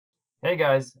Hey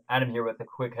guys, Adam here with a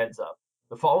quick heads up.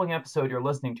 The following episode you're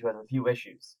listening to has a few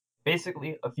issues.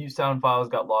 Basically, a few sound files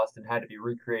got lost and had to be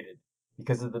recreated.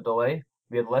 Because of the delay,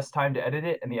 we had less time to edit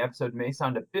it and the episode may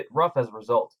sound a bit rough as a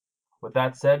result. With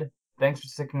that said, thanks for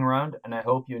sticking around and I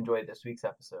hope you enjoyed this week's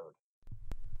episode.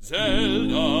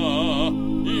 Zelda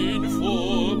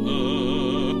Informer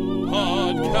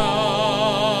Podcast.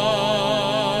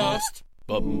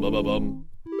 Bum bum bum bum.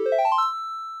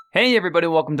 Hey everybody,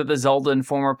 welcome to the Zelda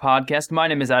Informer podcast. My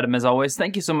name is Adam as always.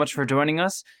 Thank you so much for joining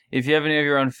us. If you have any of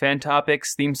your own fan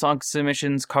topics, theme song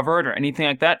submissions, cover art, or anything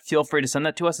like that, feel free to send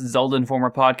that to us at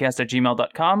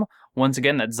zeldainformerpodcast@gmail.com. Once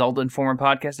again, that's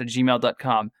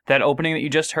zeldainformerpodcast@gmail.com. That opening that you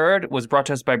just heard was brought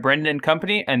to us by Brendan and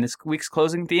Company, and this week's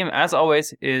closing theme, as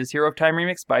always, is Hero of Time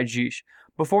Remix by Jeesh.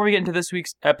 Before we get into this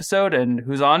week's episode and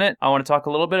who's on it, I want to talk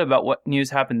a little bit about what news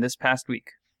happened this past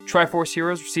week. Triforce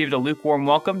Heroes received a lukewarm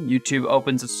welcome, YouTube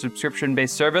opens a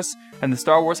subscription-based service, and the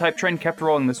Star Wars hype train kept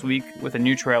rolling this week with a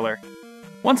new trailer.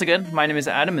 Once again, my name is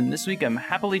Adam, and this week I'm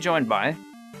happily joined by...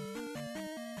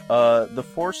 The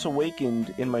Force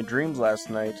awakened in my dreams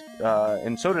last night,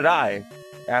 and so did I,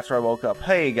 after I woke up.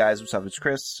 Hey guys, what's up? It's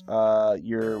Chris,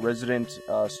 your resident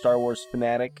Star Wars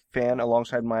fanatic fan,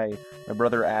 alongside my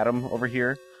brother Adam over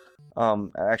here.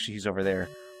 Actually, he's over there.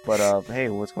 But, hey,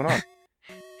 what's going on?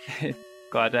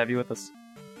 Glad to have you with us.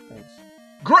 Thanks.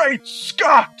 Great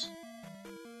Scott!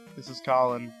 This is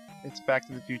Colin. It's Back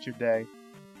to the Future Day.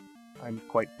 I'm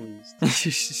quite pleased.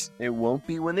 It won't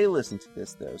be when they listen to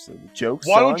this, though, so the joke's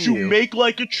Why on don't you make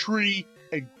like a tree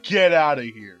and get out of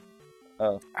here?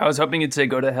 I was hoping you'd say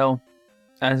go to hell,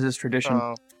 as is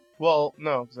tradition. Well,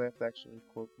 no, because I have to actually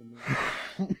quote the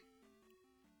movie.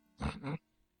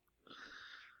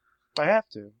 I have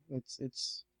to.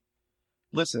 It's.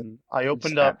 Listen, I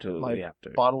opened up my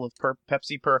bottle of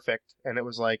Pepsi Perfect, and it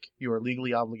was like, you are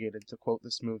legally obligated to quote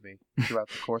this movie throughout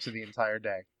the course of the entire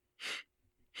day.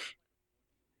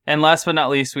 And last but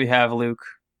not least, we have Luke.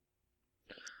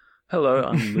 Hello,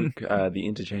 I'm Luke, the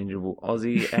interchangeable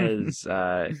Aussie, as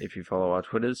if you follow our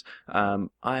Twitters.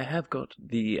 I have got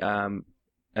the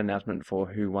announcement for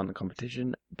who won the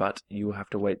competition, but you will have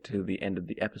to wait till the end of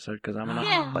the episode, because I'm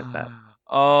not like that.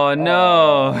 Oh,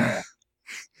 no!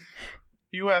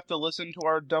 You have to listen to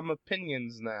our dumb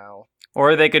opinions now.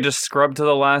 Or they could just scrub to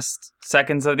the last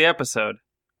seconds of the episode.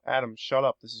 Adam, shut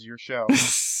up. This is your show.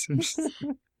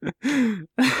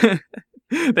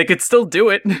 They could still do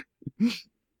it.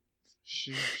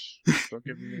 Shh. Don't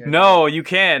give me the No, you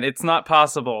can't. It's not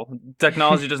possible.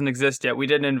 Technology doesn't exist yet. We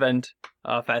didn't invent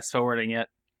fast forwarding yet.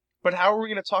 But how are we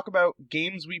going to talk about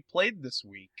games we played this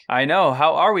week? I know.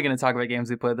 How are we going to talk about games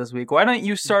we played this week? Why don't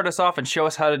you start us off and show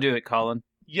us how to do it, Colin?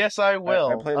 Yes, I will.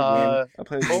 I played a game. I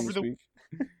played a game over this week.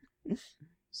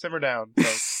 Simmer down,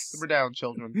 folks. Simmer down,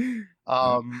 children.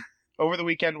 Over the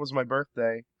weekend was my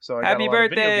birthday, so I Happy got a lot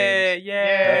birthday! of video games.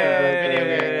 Yay! Video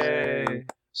games.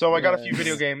 So I got a few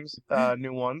video games,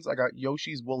 new ones. I got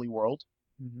Yoshi's Woolly World.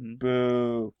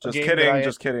 Boo. Just game kidding, that I-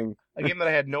 just kidding. A game that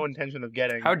I had no intention of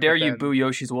getting. How dare but you then boo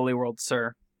Yoshi's Woolly World,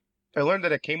 sir? I learned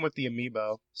that it came with the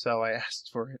amiibo, so I asked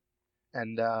for it.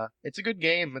 And it's a good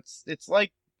game. It's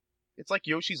like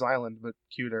Yoshi's Island, but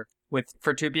cuter.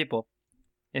 For two people.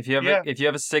 If you have Yeah. if you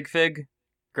have a sig fig,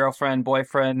 girlfriend,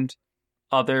 boyfriend,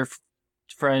 other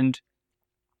friend,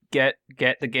 get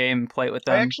the game, play it with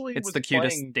them. actually It's was the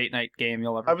cutest playing- date night game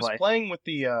you'll ever I was play. playing with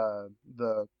the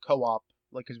co-op,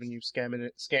 like, because when you scan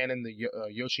in the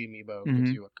Yoshi amiibo, it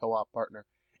gives you a co-op partner,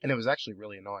 and it was actually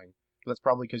really annoying. But that's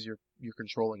probably because you're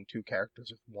controlling two characters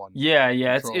with one. Yeah,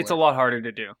 it's a controller. lot harder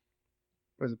to do.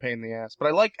 It was a pain in the ass. But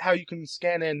I like how you can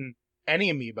scan in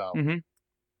any amiibo, Mhm.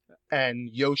 and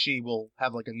Yoshi will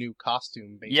have like a new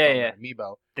costume based Yeah, on yeah. that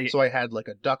amiibo. They- So I had like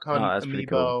a Duck Hunt that's pretty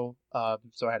amiibo.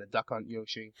 So I had a Duck Hunt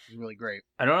Yoshi. It was really great.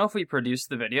 I don't know if we produced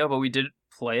the video, but we did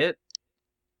play it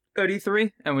at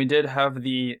E3, and we did have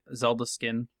the Zelda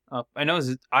skin up. I know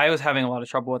I was having a lot of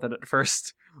trouble with it at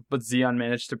first, but Xeon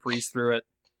managed to breeze through it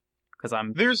because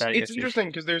I'm bad at It's Yoshi. interesting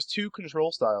because there's two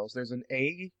control styles. There's an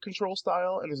A control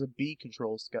style and there's a B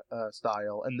control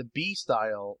style, and the B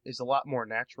style is a lot more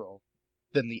natural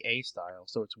than the A style,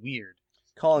 so it's weird.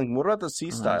 Colin, what about the C Oh,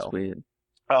 style? that's weird.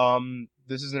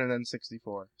 This isn't an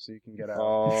N64, so you can get out.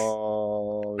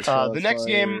 Oh, the shots next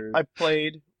game fired. I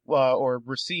played or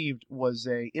received was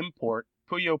a import,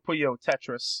 Puyo Puyo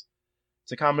Tetris.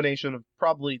 It's a combination of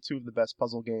probably two of the best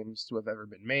puzzle games to have ever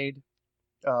been made.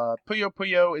 Puyo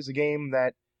Puyo is a game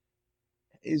that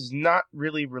is not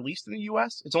really released in the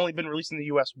US. It's only been released in the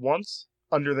US once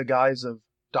under the guise of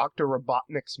Dr.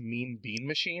 Robotnik's Mean Bean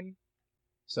Machine.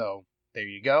 So, there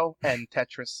you go. And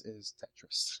Tetris is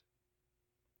Tetris.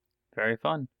 Very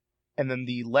fun. And then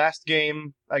the last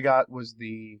game I got was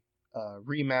the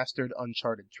remastered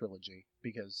Uncharted trilogy,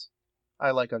 because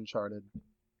I like Uncharted.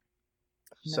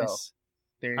 So, Nice.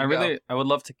 there you go. I would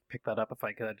love to pick that up if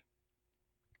I could.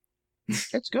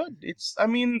 It's good.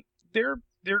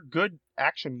 They're good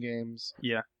action games.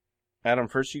 Yeah. Adam,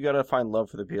 first you gotta find love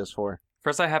for the PS4.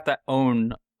 First, I have to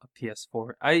own a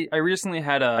PS4. I recently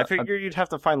had I figured you'd have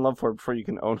to find love for it before you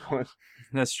can own one.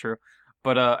 That's true.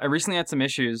 But I recently had some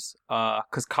issues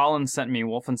because Colin sent me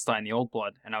Wolfenstein: The Old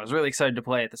Blood, and I was really excited to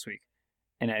play it this week.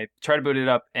 And I tried to boot it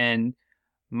up, and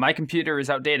my computer is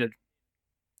outdated.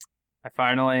 I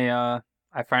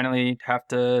finally have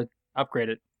to upgrade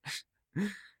it.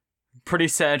 Pretty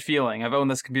sad feeling. I've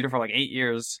owned this computer for like 8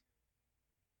 years.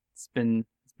 It's been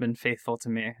faithful to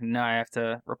me, and now I have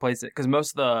to replace it because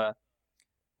most of the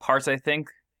parts I think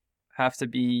have to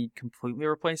be completely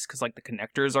replaced because like the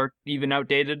connectors are even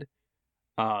outdated.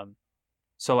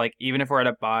 So like even if we're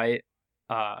to buy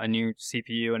a new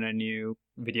CPU and a new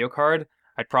video card,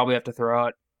 I'd probably have to throw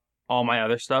out all my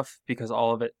other stuff because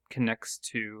all of it connects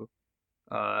to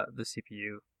the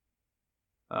CPU.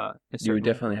 You would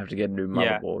definitely have to get a new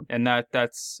motherboard. Yeah, and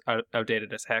that's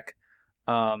outdated as heck,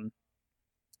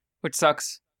 which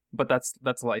sucks, but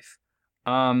that's life.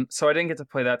 So I didn't get to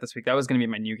play that this week. That was going to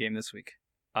be my new game this week.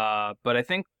 But I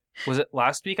think, was it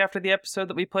last week after the episode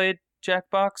that we played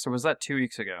Jackbox, or was that 2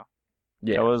 weeks ago?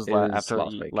 Yeah, it was after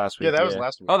last week. Yeah, that was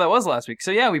last week. Oh, that was last week.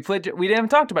 So yeah, we haven't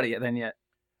talked about it yet.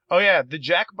 Oh yeah, the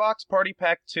Jackbox Party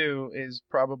Pack 2 is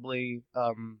probably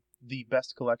the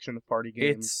best collection of party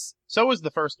games. So was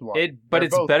the first one. But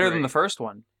it's better than the first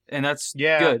one, and that's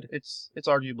good. It's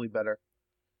arguably better.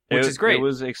 Which is great. It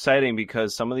was exciting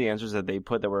because some of the answers that they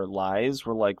put that were lies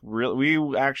were like real.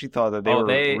 We actually thought that they were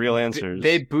real answers.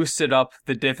 They boosted up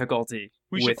the difficulty.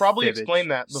 We should probably explain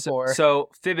that before. So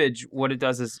Fibbage, what it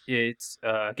does is it's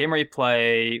a game where you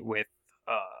play with.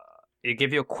 They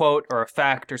give you a quote or a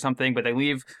fact or something, but they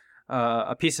leave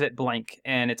a piece of it blank,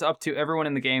 and it's up to everyone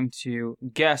in the game to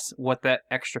guess what that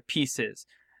extra piece is.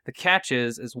 The catch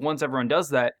is once everyone does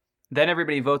that, then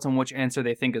everybody votes on which answer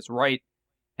they think is right.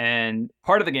 And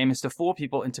part of the game is to fool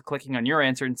people into clicking on your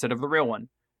answer instead of the real one.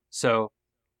 So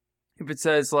if it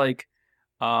says like,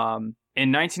 in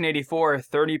 1984,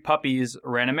 30 puppies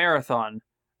ran a marathon,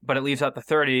 but it leaves out the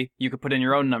 30, you could put in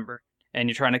your own number. And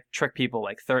you're trying to trick people.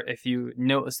 Like if you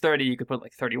know it was 30, you could put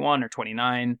like 31 or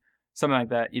 29, something like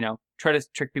that. Try to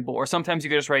trick people. Or sometimes you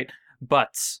could just write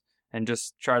butts and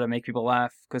just try to make people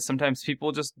laugh. Because sometimes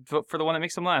people just vote for the one that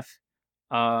makes them laugh.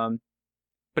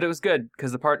 But it was good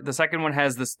because the second one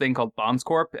has this thing called Bombs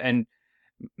Corp, and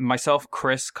myself,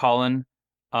 Chris, Colin,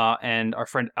 and our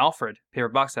friend Alfred, Paper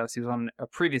Box House, he was on a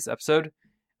previous episode,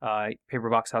 Paper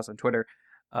Box House on Twitter.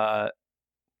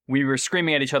 We were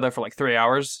screaming at each other for like 3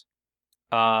 hours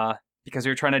because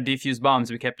we were trying to defuse bombs.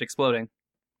 We kept exploding.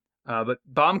 But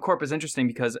Bomb Corp is interesting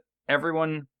because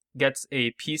everyone gets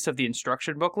a piece of the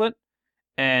instruction booklet,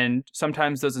 and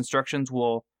sometimes those instructions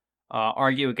will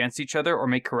argue against each other or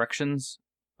make corrections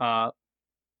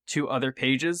to other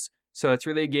pages. So it's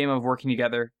really a game of working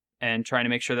together and trying to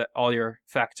make sure that all your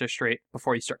facts are straight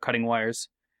before you start cutting wires.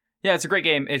 Yeah, it's a great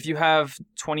game. If you have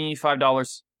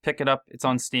 $25, pick it up. It's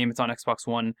on Steam. It's on Xbox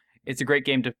One. It's a great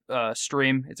game to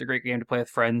stream. It's a great game to play with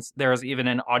friends. There's even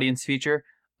an audience feature.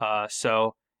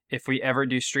 So if we ever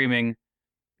do streaming,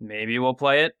 maybe we'll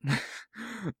play it.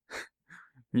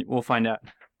 We'll find out.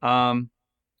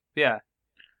 Yeah.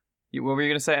 What were you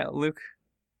going to say, Luke,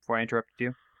 before I interrupted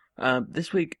you?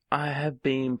 This week I have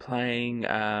been playing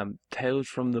Tales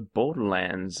from the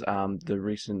Borderlands. The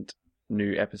recent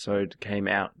new episode came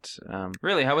out.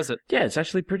 Really? How is it? Yeah, it's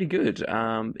actually pretty good.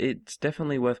 It's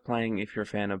definitely worth playing if you're a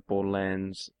fan of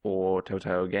Borderlands or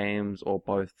Telltale games or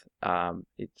both.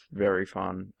 It's very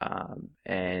fun.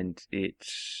 And it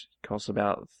costs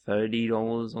about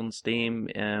 $30 on Steam,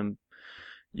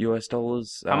 US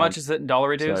dollars. How much is it in dollar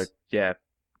reduce? So, yeah.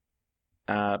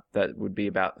 That would be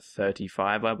about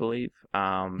 35, I believe.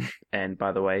 And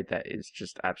by the way, that is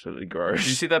just absolutely gross. Did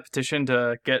you see that petition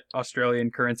to get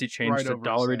Australian currency changed to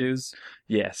dollar reduce?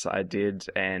 Yes, I did,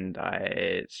 and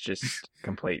it's just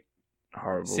complete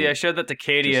horrible. See, I showed that to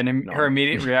Katie, and her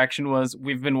immediate reaction was,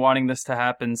 "We've been wanting this to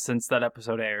happen since that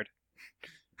episode aired."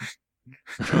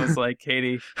 I was like,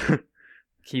 Katie,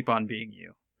 keep on being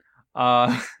you.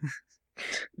 But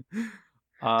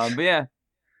yeah,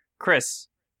 Chris.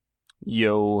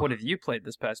 Yo. What have you played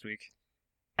this past week?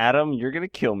 Adam, you're going to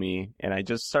kill me, and I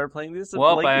just started playing this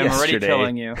Well, like I'm yesterday.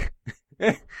 already killing you.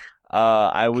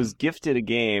 I was gifted a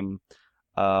game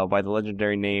by the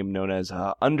legendary name known as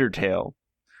Undertale.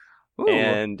 Ooh.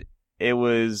 And it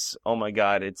was, oh my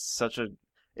god, it's such a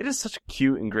It is such a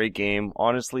cute and great game.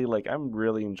 Honestly, like I'm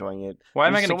really enjoying it. Why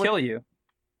am I There's going to so kill you?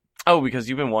 Oh, because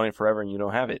you've been wanting it forever and you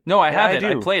don't have it. No, I Yeah, have it.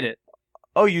 I do. played it.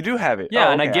 Oh, you do have it. Yeah,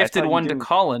 Oh, and I okay. gifted thought you one to didn't-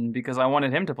 Colin because I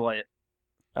wanted him to play it.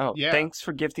 Oh, Yeah. thanks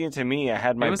for gifting it to me. I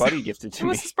had my was- buddy gifted It to me.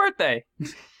 was his birthday.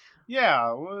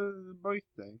 Yeah, well,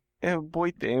 birthday. Yeah,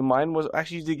 boy, mine was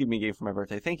actually you did give me a game for my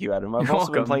birthday. Thank you, Adam. I've You're also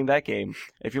been welcome. playing that game.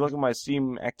 If you look at my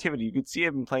Steam activity, you could see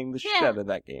I've been playing the shit Yeah. out of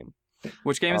that game.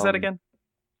 Which game is that Um, again?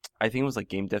 I think it was like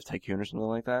Game Dev Tycoon or something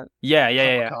like that. Yeah.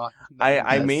 Oh, God. I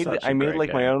That's made such a I made great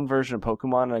like my game. own version of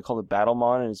Pokemon and I called it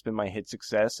Battlemon and it's been my hit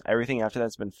success. Everything after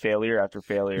that's been failure after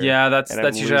failure. Yeah, that's and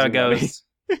I'm usually how it losing money. goes.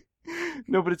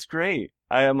 No, but it's great.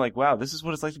 I am like, wow, this is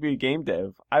what it's like to be a game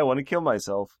dev. I want to kill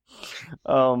myself.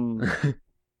 But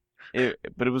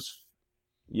it was,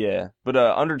 yeah. But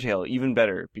Undertale even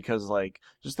better because like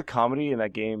just the comedy in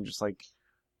that game, just like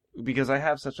because I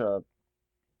have such a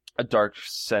dark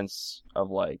sense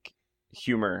of like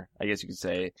humor, I guess you could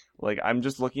say. Like I'm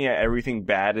just looking at everything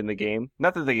bad in the game.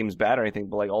 Not that the game's bad or anything,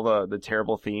 but like all the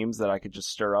terrible themes that I could just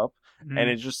stir up, Mm-hmm. and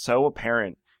it's just so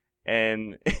apparent,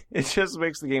 and it just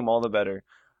makes the game all the better.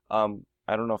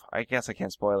 I don't know if I guess I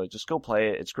can't spoil it. Just go play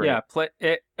it. It's great. Yeah, play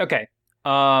it. Okay.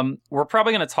 We're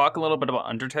probably going to talk a little bit about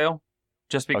Undertale,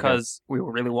 just because we've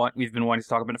been wanting to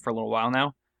talk about it for a little while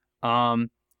now.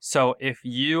 So if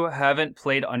you haven't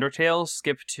played Undertale,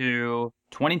 skip to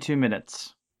 22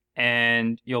 minutes.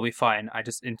 and you'll be fine. I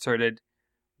just inserted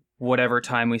whatever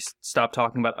time we stopped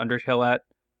talking about Undertale at.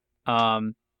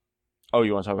 Oh,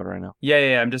 you want to talk about it right now?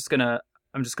 Yeah. I'm just gonna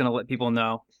let people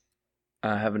know.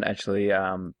 I haven't actually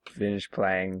finished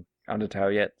playing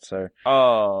Undertale yet, so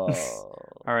Oh,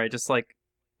 All right, just like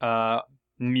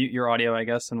mute your audio, I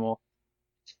guess, and we'll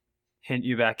hint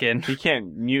you back in. he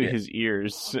can't mute Yeah. his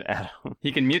ears, Adam.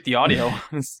 He can mute the audio. on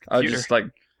his I'll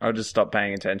computer. just stop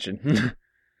paying attention.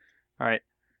 All right.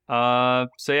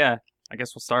 So yeah, I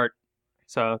guess we'll start.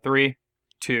 So 3,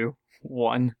 2,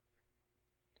 1.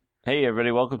 Hey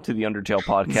everybody, welcome to the Undertale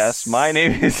podcast. My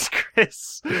name is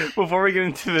Chris. Before we get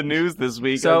into the news this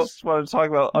week, I So- just want to talk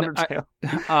about No, Undertale.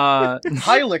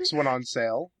 Hylix went on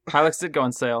sale. Hilux did go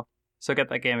on sale, so get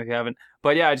that game if you haven't.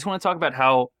 But yeah, I just want to talk about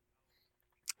how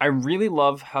I really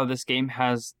love how this game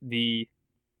has the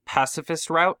pacifist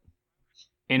route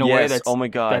in a way Yes, oh my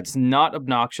god. that's not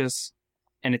obnoxious,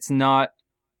 and it's not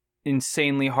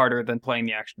insanely harder than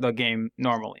playing the game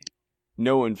normally.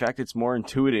 No, in fact, it's more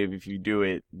intuitive if you do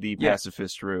it the Yeah.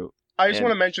 pacifist route. I just And-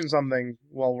 want to mention something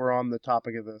while we're on the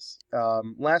topic of this.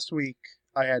 Last week,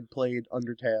 I had played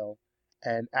Undertale,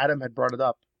 and Adam had brought it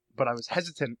up, but I was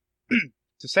hesitant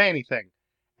to say anything.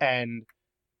 And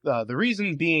the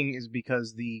reason being is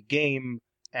because the game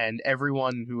and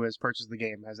everyone who has purchased the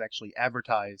game has actually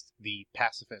advertised the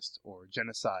pacifist or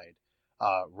genocide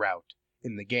route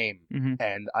in the game. Mhm.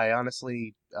 And I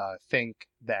honestly think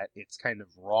that it's kind of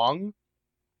wrong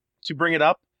to bring it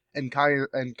up and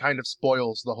kind of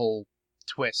spoils the whole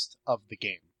twist of the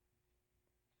game.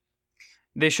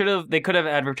 They could have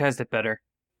advertised it better.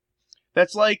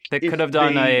 That's like They if could have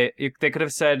done they could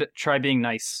have said try being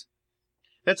nice.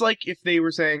 That's like if they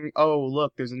were saying, "Oh,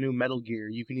 look, there's a new Metal Gear.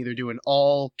 You can either do an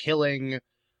all-killing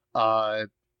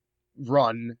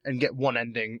run and get one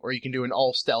ending, or you can do an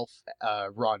all-stealth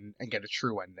run and get a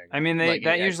true ending." I mean, Like,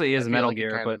 that I- usually I is feel Metal like it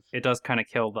Gear, kind but of- it does kind of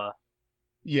kill the.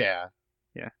 Yeah.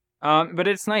 But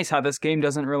it's nice how this game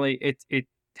doesn't really it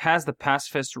has the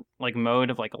pacifist like mode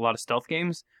of like a lot of stealth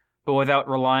games, but without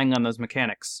relying on those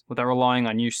mechanics, without relying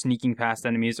on you sneaking past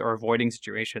enemies or avoiding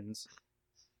situations.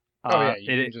 Oh yeah,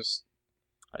 you it, can just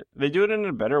They do it in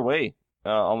a better way.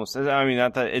 Almost. I mean,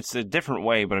 not that it's a different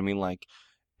way, but I mean, like,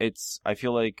 I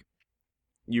feel like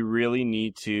you really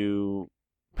need to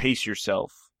pace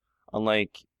yourself.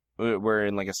 Unlike where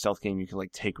in like a stealth game, you can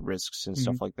like take risks and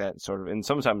stuff like that, sort of. And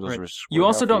sometimes those Right. risks. You work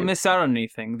also out for don't you. miss out on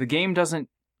anything. The game doesn't.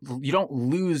 You don't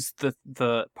lose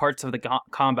the parts of the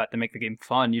combat that make the game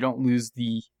fun. You don't lose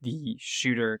the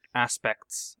shooter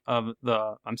aspects of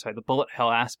the bullet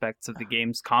hell aspects of the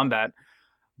game's combat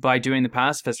by doing the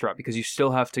pacifist route, because you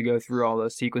still have to go through all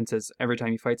those sequences every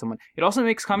time you fight someone. It also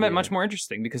makes combat Yeah. much more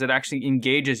interesting because it actually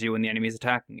engages you when the enemy is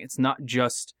attacking. It's not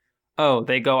just, oh,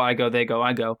 they go, I go, they go,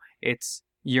 I go. It's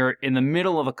you're in the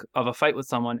middle of a fight with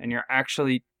someone and you're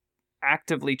actually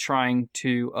actively trying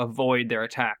to avoid their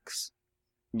attacks.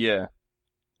 Yeah,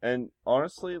 and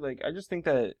honestly, like I just think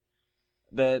that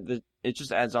it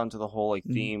just adds on to the whole like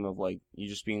Mhm. theme of like you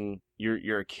just being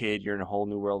you're a kid, you're in a whole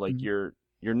new world, like Mhm.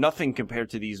 you're nothing compared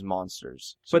to these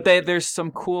monsters. But there's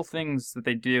some cool things that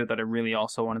they do that I really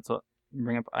also wanted to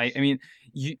bring up. I mean,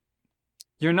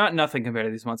 you're not nothing compared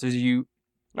to these monsters.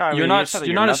 No, I mean, You're not it's that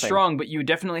you're not as nothing. strong, but you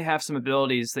definitely have some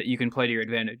abilities that you can play to your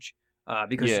advantage.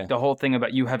 because Yeah. the whole thing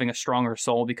about you having a stronger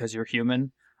soul because you're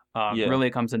human Yeah. really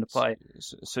comes into play.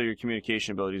 So your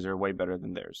communication abilities are way better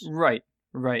than theirs. Right.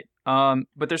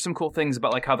 But there's some cool things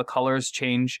about like how the colors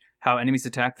change, how enemies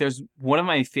attack. There's one of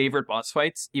my favorite boss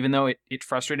fights, even though it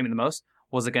frustrated me the most,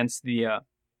 was against the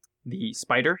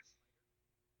spider.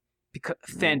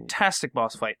 Fantastic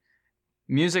boss fight.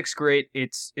 Music's great.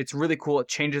 It's really cool. It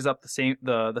changes up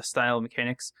the style of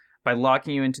mechanics by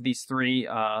locking you into these three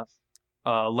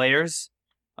layers.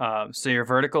 So your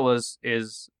vertical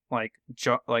is like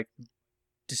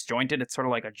disjointed. It's sort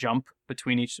of like a jump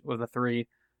between each of the three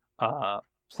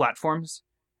platforms,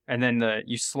 and then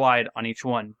you slide on each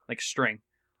one like a string.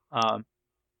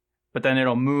 But then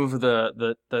it'll move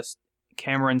the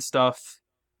camera and stuff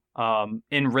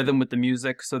in rhythm with the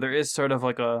music. So there is sort of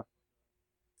like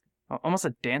almost a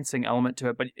dancing element to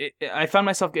it. But I found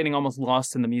myself getting almost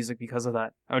lost in the music because of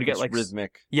that. I would get like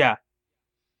rhythmic. Yeah,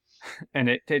 and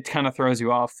it kind of throws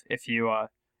you off if you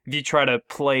try to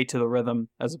play to the rhythm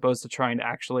as opposed to trying to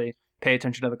actually pay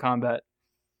attention to the combat.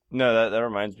 No, that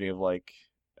reminds me of like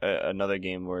another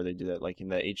game where they do that, like in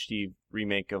the HD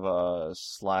remake of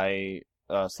Sly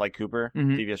Cooper,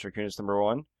 Mhm. Devious Raccoonus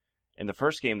 #1. In the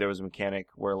first game, there was a mechanic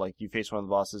where like you face one of the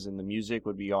bosses and the music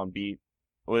would be on beat.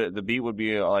 The beat would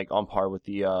be like on par with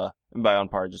the and by on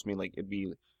par I just mean like it'd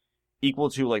be equal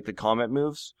to like the combat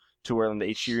moves. To where in the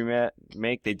HD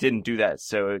remake they didn't do that,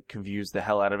 so it confused the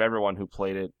hell out of everyone who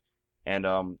played it, and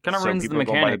Kind of so ruins the people are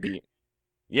going by mechanic. beat.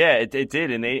 Yeah, it did,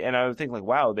 and I would think like,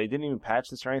 wow, they didn't even patch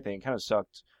this or anything. It kind of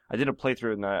sucked. I did a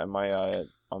playthrough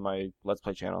on my Let's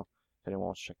Play channel. If anyone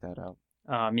wants to check that out.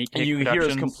 Meat And Cake you hear us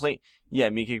Productions. complain. Yeah,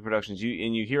 Meat Cake Productions.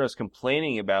 You hear us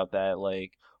complaining about that,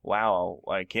 like, wow,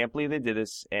 I can't believe they did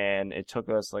this, and it took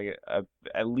us like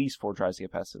at least 4 tries to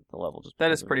get past the level. Just That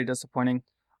because is of pretty it. disappointing.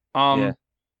 Yeah.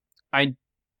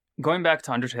 Going back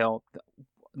to Undertale,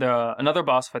 another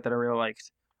boss fight that I really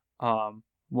liked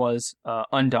was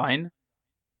Undyne.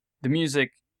 The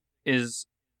music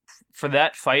for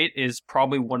that fight is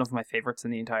probably one of my favorites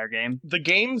in the entire game. The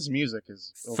game's music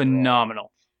is overall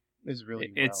Phenomenal. is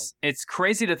really It's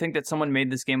crazy to think that someone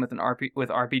made this game with with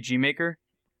RPG Maker,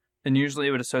 and usually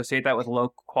it would associate that with low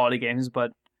quality games,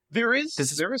 but There is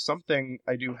This is- there is something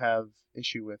I do have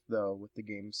issue with though with the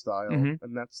game style, Mhm.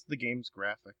 and that's the game's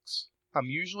graphics. I'm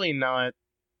usually not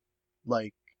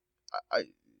like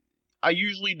I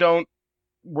usually don't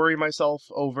worry myself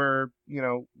over,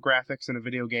 graphics in a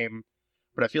video game,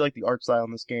 but I feel like the art style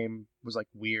in this game was like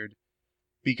weird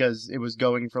because it was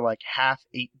going for like half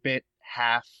 8-bit,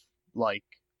 half like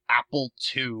Apple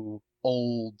II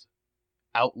old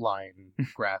outline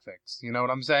graphics. You know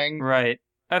what I'm saying? right.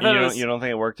 I And thought you it don't was you don't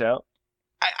think it worked out?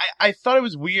 I thought it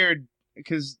was weird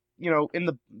because in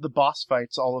the boss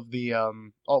fights, all of the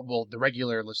the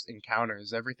regular list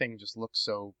encounters, everything just looks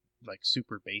so like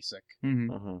super basic. Mhm.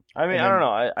 Mm-hmm. I mean, And I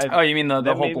don't then- know. Oh, you mean the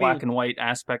that whole made me- black and white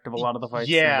aspect of a lot of the fights?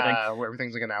 and everything? Yeah, where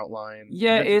everything's like an outline.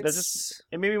 Yeah, That it's just-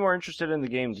 It made me more interested in the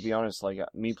game, to be honest. Like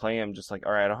me playing, I'm just like,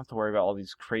 all right, I don't have to worry about all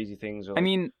these crazy things. Or, I like,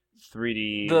 mean,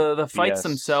 3D. the fights BS.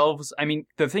 themselves. I mean,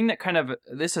 the thing that kind of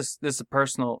this is a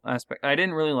personal aspect. I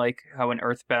didn't really like how in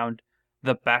Earthbound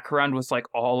the background was like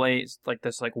always like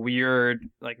this like weird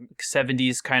like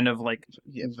 70s kind of like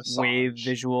Yeah, wave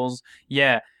visage. visuals.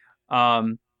 Yeah.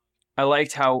 I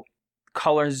liked how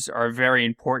colors are very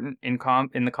important in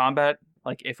the combat.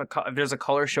 Like if there's a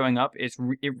color showing up, it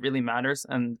really matters,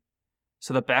 and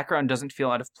so the background doesn't feel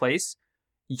out of place.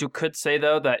 You could say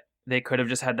though that they could have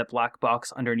just had that black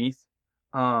box underneath,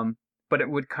 but it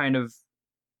would kind of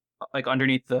like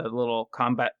underneath the little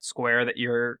combat square that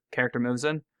your character moves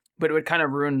in. But it would kind of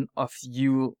ruin a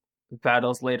few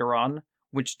battles later on,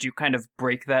 which do kind of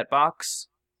break that box,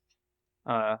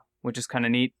 which is kind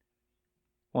of neat.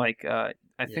 Like, I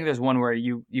think there's one where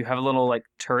you have a little like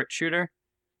turret shooter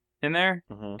in there,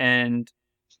 Mhm. and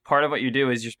part of what you do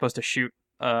is you're supposed to shoot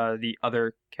the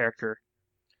other character.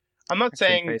 I'm not Actually,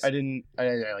 saying face. I didn't. I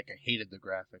hated the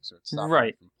graphics or it stopped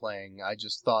Right. me from playing. I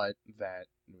just thought that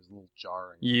it was a little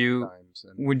jarring You- at times.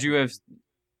 And Would you have?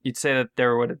 You'd say that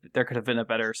there could have been a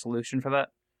better solution for that.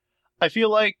 I feel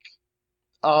like,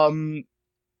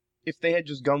 if they had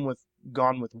just gone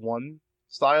with one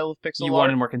style of pixel You art,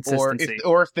 wanted more consistency.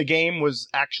 or if the game was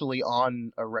actually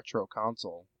on a retro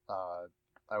console,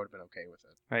 I would have been okay with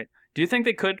it. Do you think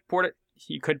they could port it?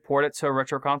 You could port it to a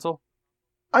retro console.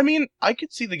 I mean, I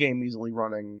could see the game easily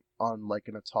running on like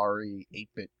an Atari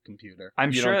 8-bit computer.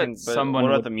 I'm You sure don't that think, but someone What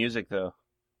about would, the music, though?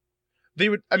 They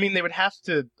would have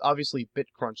to obviously bit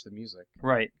crunch the music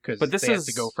right. because But this they have is-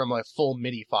 to go from a full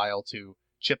MIDI file to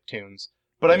chip tunes.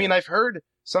 But I Yeah. mean, I've heard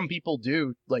some people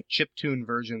do like chip tune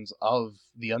versions of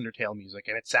the Undertale music,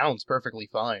 and it sounds perfectly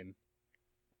fine.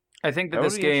 I think that That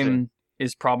would this be interesting. game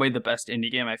is probably the best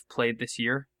indie game I've played this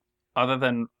year, other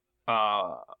than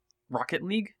Rocket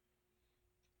League.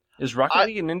 Is Rocket I-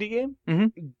 League an indie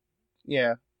game?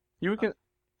 Yeah. You can.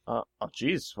 Oh,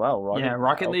 jeez, wow,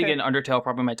 Rocket League okay. and Undertale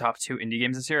probably my top 2 indie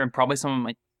games this year, and probably some of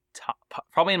my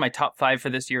probably in my top 5 for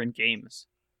this year in games.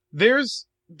 There's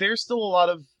still a lot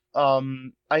of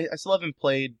I still haven't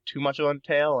played too much of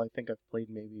Undertale. I think I've played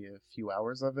maybe a few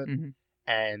hours of it, Mhm.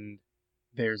 and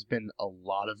there's been a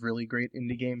lot of really great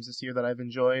indie games this year that I've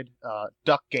enjoyed.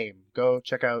 Duck Game, go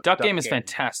check out. Duck Game is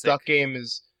fantastic. Duck Game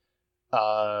is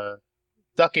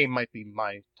Duck Game might be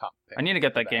my top pick. I need to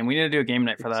get for that game. We need to do a game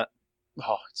night for that.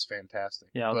 Oh, it's fantastic.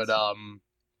 Yeah, but let's-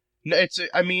 no,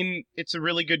 it's a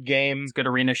really good game. It's a good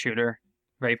arena shooter,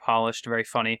 very polished, very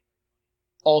funny.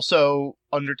 Also,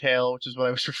 Undertale, which is what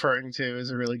I was referring to, is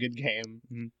a really good game.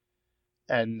 Mhm.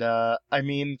 And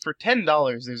for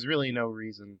 $10, there's really no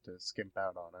reason to skimp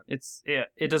out on it.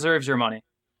 It deserves your money.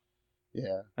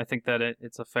 Yeah. I think that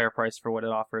it's a fair price for what it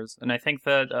offers, and I think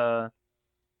that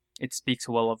it speaks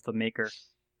well of the maker,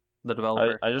 the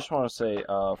developer. I just want to say,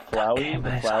 Flowey,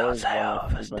 the Flower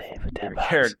is my favorite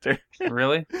character.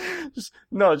 Really?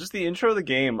 just the intro of the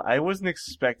game. I wasn't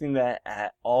expecting that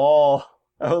at all.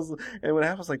 And when it happened,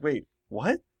 I was like, wait,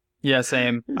 what? Yeah,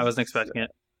 same. I wasn't expecting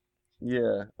it.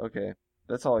 Yeah, okay.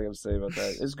 That's all I got to say about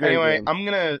that. It's a great. Anyway, game. I'm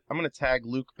gonna tag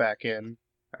Luke back in.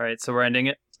 All right, so we're ending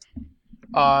it.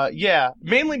 Yeah,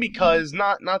 mainly because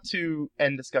not to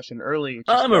end discussion early. it's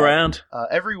just I'm that, around.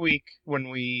 Every week when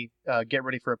we get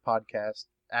ready for a podcast,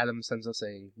 Adam sends us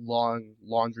a long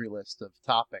laundry list of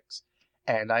topics,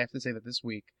 and I have to say that this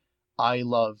week I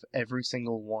love every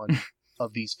single one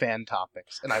of these fan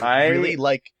topics, and I really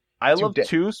like. I love today.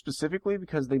 2 specifically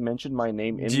because they mentioned my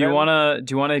name in Do you them.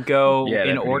 wanna go Yeah, in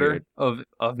they're pretty order good.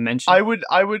 of mention? I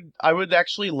would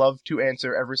actually love to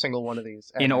answer every single one of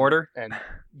these In order? And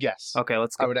yes, Okay,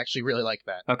 let's I go. would actually really like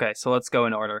that. Okay, so let's go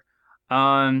in order.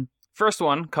 First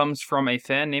one comes from a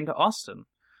fan named Austin.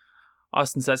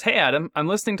 Austin says, "Hey Adam, I'm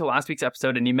listening to last week's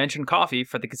episode and you mentioned coffee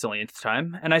for the gazillionth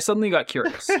time, and I suddenly got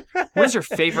curious. What is your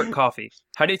favorite coffee?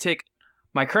 How do you take...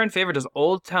 My current favorite is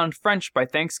Old Town French by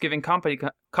Thanksgiving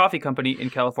Coffee Company in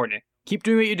California. Keep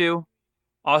doing what you do.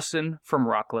 Austin from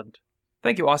Rockland."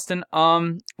 Thank you, Austin.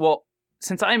 Well,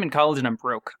 since I'm in college and I'm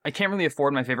broke, I can't really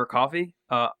afford my favorite coffee.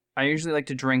 I usually like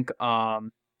to drink,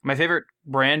 my favorite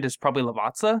brand is probably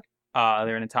Lavazza.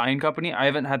 They're an Italian company. I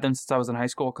haven't had them since I was in high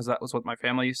school because that was what my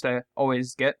family used to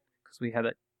always get because we had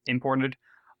it imported.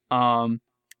 But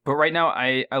right now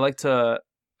I like to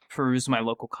peruse my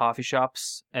local coffee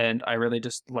shops, and I really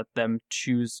just let them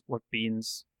choose what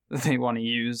beans they want to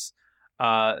use.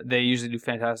 They usually do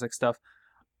fantastic stuff.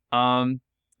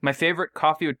 My favorite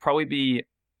coffee would probably be,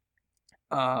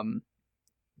 I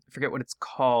forget what it's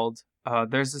called.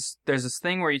 There's this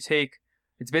thing where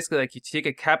it's basically like you take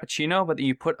a cappuccino, but then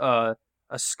you put a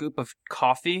scoop of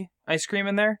coffee ice cream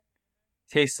in there.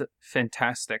 Tastes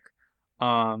fantastic.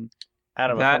 Adam,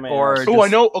 if that I may or ask- Oh, I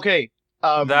just- know. Okay.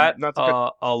 that not to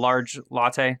cut- a large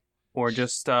latte or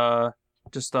just a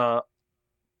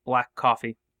black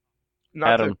coffee.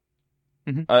 not Adam,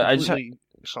 to I just completely-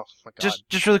 oh my God.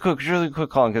 just really quick,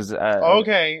 Colin, because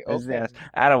Okay.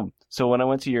 Adam, so when I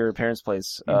went to your parents'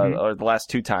 place, Mhm. or the last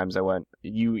 2 times I went,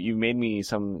 you made me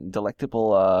some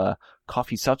delectable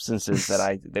coffee substances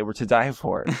that they were to die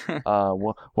for.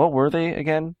 What were they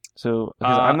again? So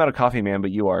because I'm not a coffee man,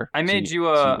 but you are. I made So you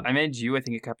so I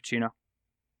think a cappuccino.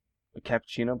 a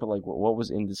cappuccino, but like what was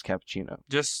in this cappuccino?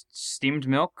 Just steamed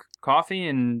milk, coffee,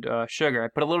 and sugar. I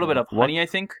put a little bit of What- honey, I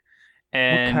think,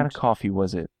 and What kind of coffee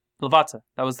was it? Lavazza.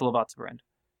 That was the Lavazza brand.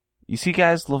 You see,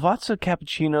 guys, Lavazza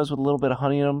cappuccinos with a little bit of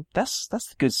honey in them. That's the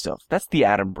good stuff. That's the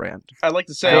Adam brand. I'd like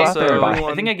to say, Go out there and buy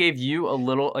I think I gave you a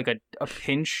little, like a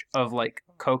pinch of like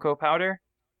cocoa powder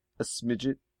A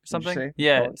smidget. or something. say?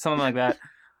 Yeah, Call it? something like that.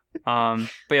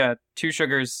 But yeah, 2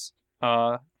 sugars,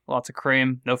 lots of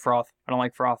cream, no froth. I don't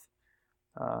like froth.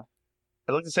 I'd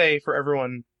like to say for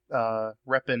everyone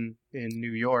repping in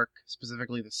New York,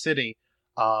 specifically the city,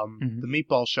 Mhm. the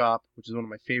Meatball Shop, which is one of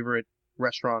my favorite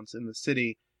restaurants in the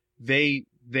city, they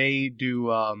do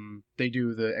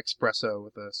the espresso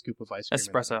with a scoop of ice cream. in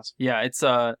it. Espresso. Yeah, it's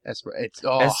It's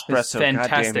Espresso.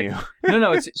 fantastic. God damn you.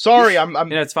 no, it's sorry, I'm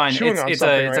it's fine. chewing on It's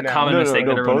something a right now. common mistake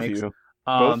that no, everyone both makes. of you.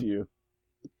 Both of you.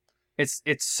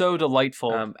 It's so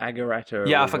delightful. Agarato.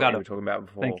 Yeah, I was what forgot we it. were talking about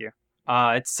before. Thank you.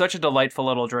 It's such a delightful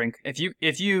little drink.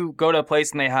 If you go to a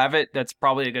place and they have it, that's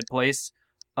probably a good place.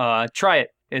 Try it.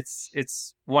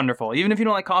 It's wonderful. Even if you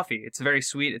don't like coffee, it's very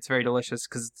sweet. It's very delicious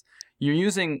because you're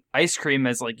using ice cream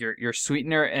as like your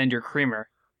sweetener and your creamer.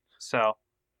 So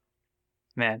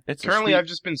Man, Currently, I've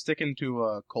just been sticking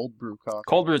to cold brew coffee.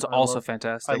 cold brew is I also love-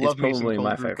 fantastic. I love me some probably cold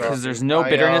my brew favorite. coffee. Because there's no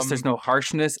bitterness, I, there's no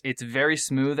harshness. It's very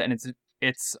smooth and it's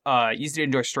easy to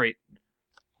enjoy straight.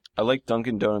 I like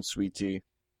Dunkin' Donuts sweet tea.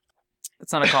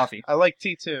 It's not a coffee. I like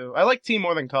tea too. I like tea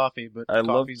more than coffee, but I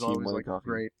love coffee's tea always more than like coffee.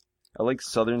 great. I like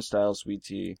Southern style sweet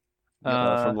tea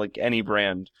Uh, from like any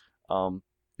brand.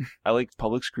 I like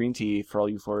Publix green tea for all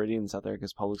you Floridians out there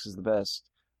because Publix is the best.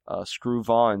 Screw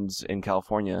Vaughn's in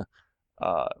California.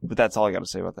 But that's all I got to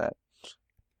say about that.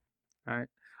 do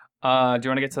you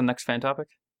want to get to the next fan topic?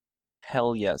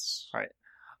 Hell yes.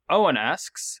 Owen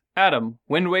asks, Adam,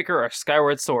 Wind Waker or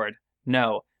Skyward Sword?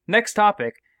 No. Next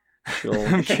topic.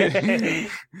 I'm kidding.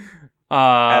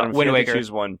 Adam, if you Wind had to Waker.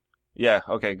 choose one. Yeah.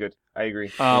 Okay. Good. I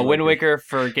agree. Wind Waker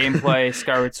for gameplay,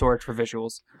 Skyward Sword for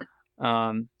visuals.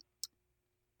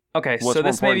 Okay, What's so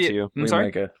more this may important be. to you? I'm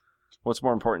sorry. Windmaker. What's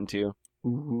more important to you,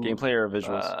 Ooh. gameplay or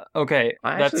visuals? Okay,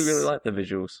 I that's actually really like the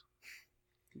visuals.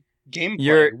 Gameplay.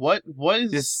 You're- What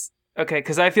is this. Okay,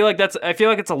 because I feel like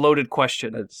it's a loaded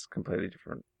question. That's completely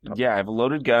different. topic. Yeah, I have a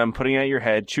loaded gun. I'm putting it at your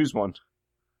head. Choose one.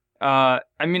 I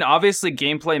mean, obviously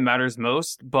gameplay matters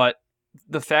most, but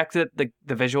the fact that the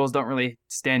visuals don't really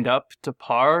stand up to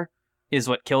par is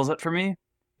what kills it for me,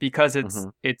 because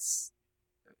it's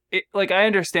like, I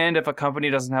understand if a company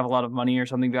doesn't have a lot of money or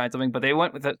something behind something, but they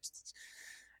went with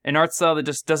an art style that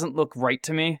just doesn't look right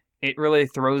to me. It really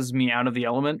throws me out of the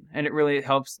element, and it really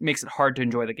makes it hard to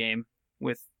enjoy the game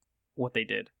with what they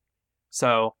did.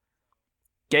 So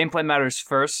gameplay matters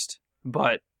first,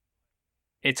 but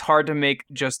it's hard to make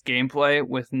just gameplay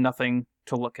with nothing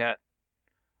to look at.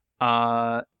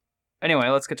 Anyway,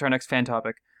 let's get to our next fan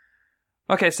topic.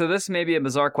 Okay, so this may be a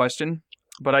bizarre question,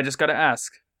 but I just gotta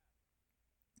ask.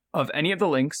 Of any of the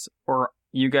links, or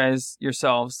you guys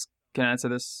yourselves can answer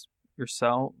this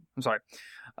yourself. I'm sorry.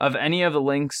 Of any of the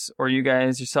links, or you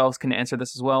guys yourselves can answer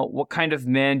this as well. What kind of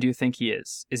man do you think he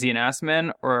is? Is he an ass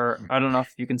man, or I don't know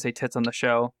if you can say tits on the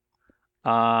show,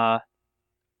 or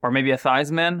maybe a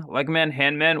thighs man, leg man,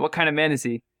 hand man? What kind of man is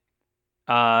he?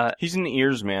 He's an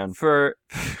ears man. For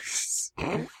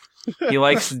he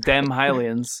likes dem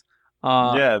Hylians.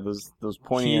 Yeah, those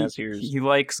pointy ass ears. He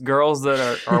likes girls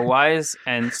that are wise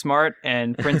and smart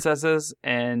and princesses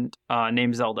and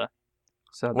named Zelda.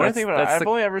 So What I that's, think about it, that's I've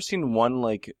only ever seen one,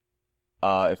 like,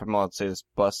 if I'm allowed to say this,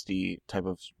 busty type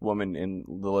of woman in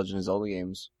the Legend of Zelda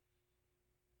games.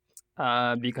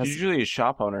 because She's usually a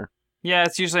shop owner. yeah,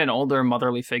 it's usually an older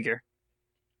motherly figure.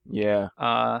 Yeah.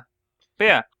 But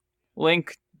yeah,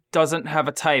 Link doesn't have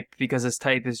a type because his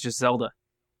type is just Zelda.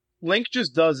 Link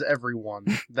just does everyone.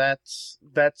 That's.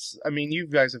 I mean, you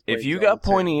guys have. If played you Zelda got too.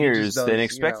 pointy He just ears, does, then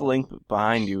expect you know. Link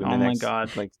behind you in Oh the my next,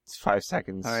 God. like, 5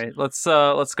 seconds. All right, let's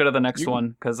go to the next one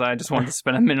because I just wanted to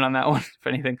spend a minute on that one, if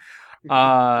anything.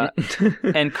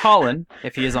 And Colin,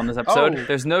 if he is on this episode, Oh.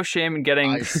 there's no shame in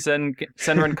getting Senran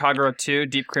Kagura 2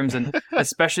 Deep Crimson,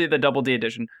 especially the Double D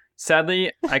edition.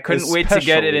 Sadly, I couldn't wait to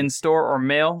get it Especially. in store or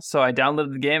mail, so I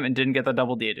downloaded the game and didn't get the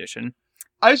Double D edition.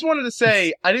 I just wanted to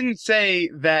say, I didn't say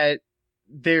that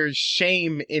there's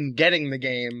shame in getting the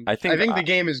game. I think the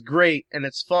game is great and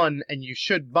it's fun and you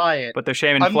should buy it. But they're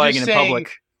shaming I'm flagging just in saying-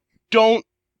 public. Don't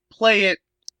play it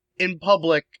in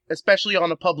public, especially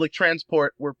on a public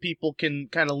transport where people can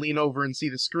kind of lean over and see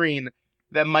the screen.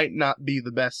 That might not be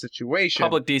the best situation.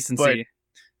 Public decency.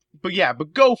 But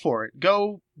go for it.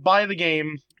 Go buy the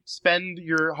game. Spend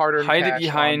your hard-earned Hide cash it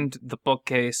behind the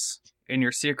bookcase in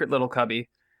your secret little cubby.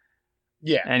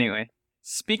 Yeah. Anyway,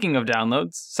 speaking of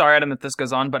downloads, sorry Adam if this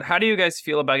goes on, but how do you guys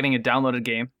feel about getting a downloaded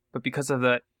game, but because of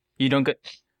that, you don't get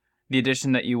the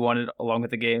edition that you wanted along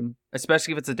with the game,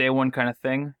 especially if it's a day one kind of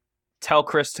thing? Tell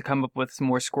Chris to come up with some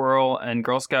more squirrel and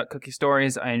Girl Scout cookie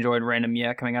stories. I enjoyed random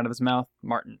yeah coming out of his mouth.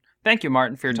 Martin. Thank you,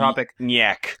 Martin, for your topic.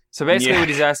 Yak. So basically Yeah. what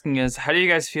he's asking is, how do you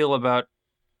guys feel about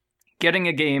getting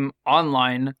a game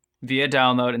online via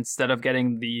download instead of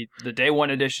getting the day one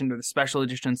edition or the special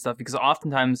edition and stuff? Because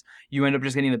oftentimes you end up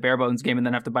just getting the bare bones game and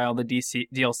then have to buy all the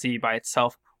DLC by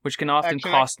itself, which can often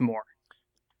Actually, cost more.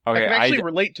 Okay, I can actually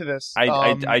relate to this.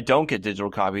 I don't get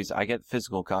digital copies. I get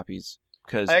physical copies.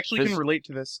 Because I actually can relate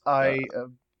to this. A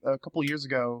couple years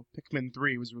ago, Pikmin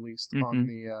 3 was released on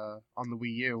the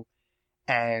Wii U,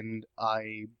 and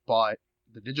I bought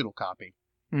the digital copy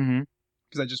Mm-hmm.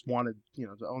 because I just wanted,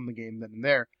 to own the game then and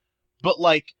there. But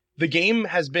like, the game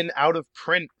has been out of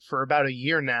print for about a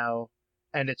year now,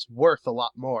 and it's worth a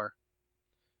lot more.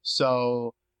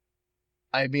 So,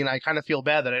 I mean, I kind of feel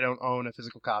bad that I don't own a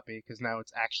physical copy because now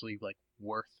it's actually like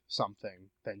worth something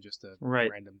than just a Right.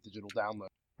 random digital download.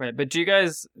 Right, but do you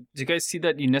guys see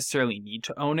that you necessarily need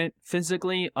to own it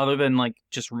physically, other than like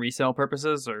just resale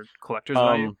purposes or collector's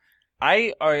value?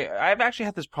 I've actually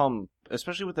had this problem,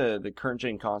 especially with the current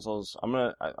gen consoles. I'm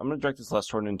gonna direct this less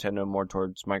toward Nintendo, more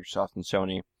towards Microsoft and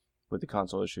Sony with the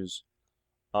console issues.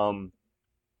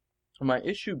 My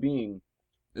issue being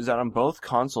is that on both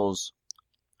consoles,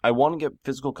 I want to get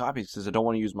physical copies because I don't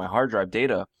want to use my hard drive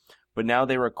data, but now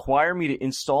they require me to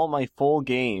install my full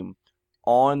game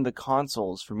on the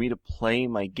consoles for me to play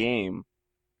my game,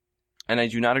 and I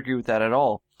do not agree with that at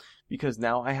all, because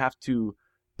now I have to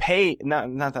pay,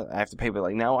 not that I have to pay, but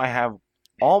like now I have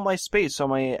all my space on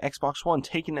my Xbox One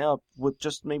taken up with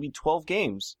just maybe 12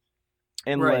 games.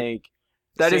 And Right. like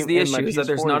That is same- the and my issue, is that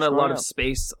there's PS4 not is a lot growing of up.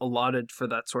 space allotted for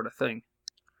that sort of thing.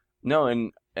 No,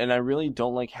 and I really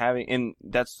don't like having, and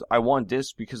I want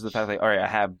discs because of the fact that, all right, I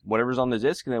have whatever's on the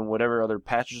disc, and then whatever other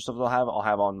patches or stuff I'll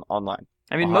have online.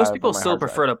 I mean, I'll most have people on my still hard drive.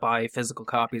 prefer to buy physical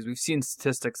copies. We've seen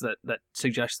statistics that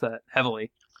suggest that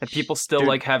heavily. That people still Dude.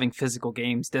 like having physical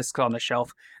games, discs on the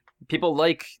shelf. People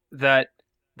like that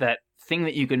thing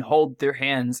that you can hold their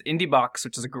hands. IndieBox,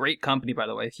 which is a great company, by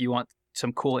the way, if you want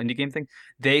some cool indie game thing,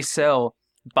 they sell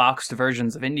boxed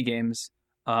versions of indie games.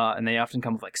 And they often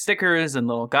come with like stickers and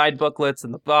little guide booklets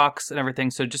in the box and everything.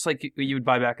 So just like you would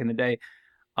buy back in the day,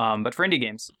 but for indie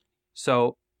games.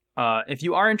 So if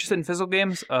you are interested in physical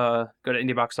games, go to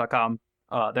indiebox.com.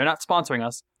 They're not sponsoring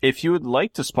us. If you would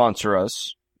like to sponsor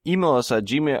us, email us at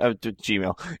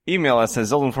Gmail. Email us at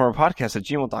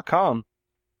zeldainformerpodcast@gmail.com.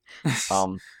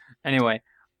 Anyway,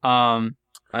 I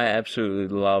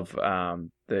absolutely love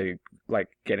the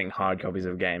getting hard copies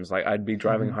of games. Like I'd be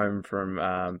driving home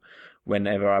from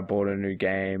whenever I bought a new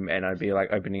game, and I'd be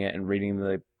like opening it and reading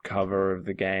the cover of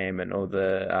the game and all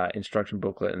the instruction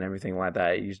booklet and everything like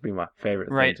that. It used to be my favorite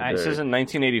Right, thing to This do. isn't I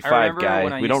 1985, remember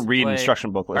when I guy. We used don't to read play-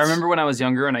 instruction booklets. I remember when I was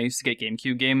younger and I used to get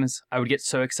GameCube games, I would get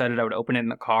so excited I would open it in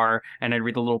the car and I'd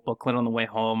read the little booklet on the way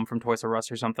home from Toys R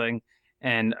Us or something,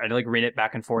 and I'd like read it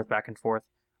back and forth.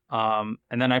 And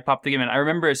then I'd pop the game in. I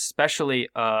remember especially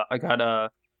I got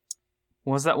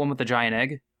what was that one with the giant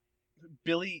egg?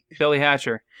 Billy. Billy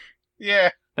Hatcher.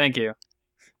 Yeah. Thank you.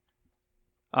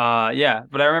 Yeah,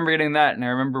 but I remember getting that, and I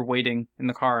remember waiting in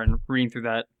the car and reading through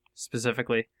that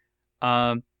specifically.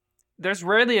 There's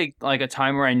rarely a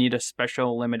time where I need a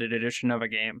special limited edition of a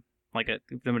game, like a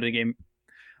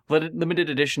limited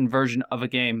edition version of a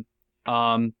game.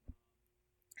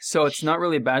 So it's not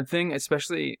really a bad thing,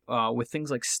 especially with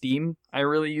things like Steam. I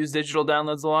really use digital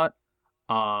downloads a lot.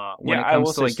 When Yeah, it I will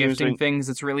comes to say like Steam's gifting doing- things,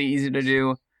 it's really easy to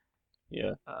do.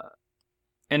 Yeah.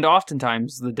 And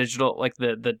oftentimes the digital, like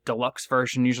the deluxe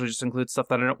version, usually just includes stuff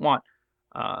that I don't want.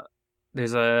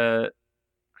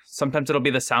 Sometimes it'll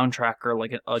be the soundtrack or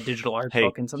like a digital art Hey,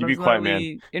 book, and you sometimes be I'm quiet, not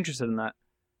really interested in that.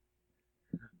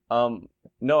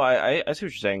 No, I see what you're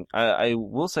saying. I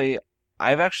will say,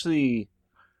 I've actually,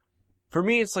 for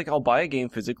me, it's like I'll buy a game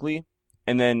physically,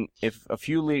 and then if a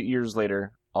few years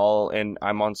later, and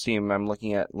I'm on Steam, I'm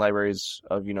looking at libraries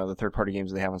of, the third-party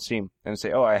games they have on Steam, and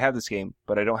say, oh, I have this game,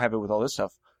 but I don't have it with all this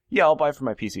stuff. Yeah, I'll buy it for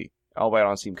my PC. I'll buy it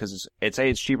on Steam, because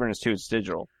it's cheaper, and it's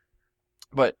digital.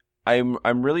 But I'm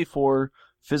really for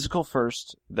physical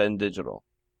first, then digital.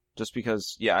 Just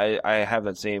because, yeah, I have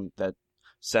that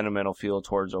sentimental feel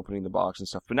towards opening the box and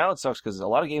stuff. But now it sucks because a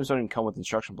lot of games don't even come with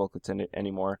instruction booklets in it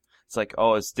anymore. It's like,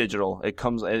 oh, it's digital. It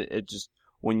just,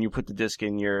 when you put the disc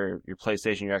in your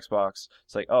PlayStation, your Xbox,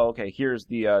 it's like, oh, okay, here's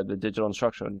the digital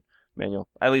instruction manual.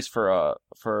 At least for a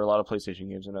lot of PlayStation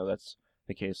games, I know that's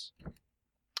the case.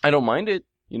 I don't mind it,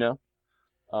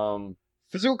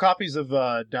 Physical copies of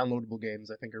downloadable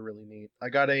games, I think, are really neat. I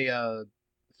got a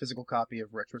physical copy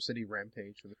of Retro City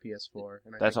Rampage for the PS4,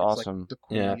 and I That's think it's awesome. like the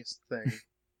Yeah. coolest thing.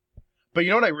 But you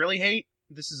know what I really hate?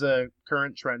 This is a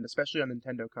current trend, especially on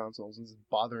Nintendo consoles, and this is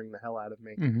bothering the hell out of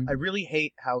me. Mm-hmm. I really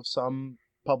hate how some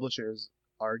publishers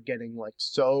are getting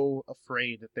so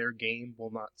afraid that their game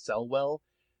will not sell well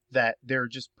that they're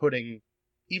just putting,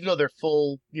 even though they're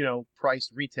full,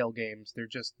 priced retail games, they're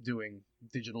just doing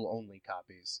digital only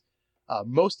copies.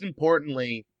 Most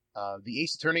importantly, the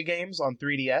Ace Attorney games on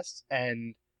 3DS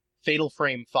and Fatal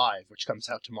Frame 5, which comes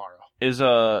out tomorrow. Is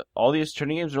all the Ace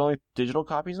Attorney games are only digital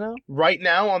copies now? Right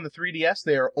now on the 3DS,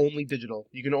 they are only digital.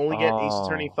 You can only get Ace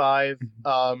Attorney 5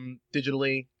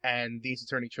 digitally, and the Ace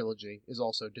Attorney trilogy is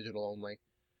also digital only.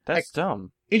 That's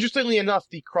dumb. Interestingly enough,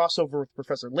 the crossover with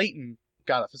Professor Layton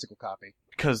got a physical copy.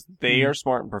 Because they are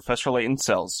smart and Professor Layton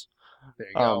sells. There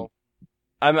you go.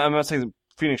 I'm not saying that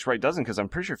Phoenix Wright doesn't, because I'm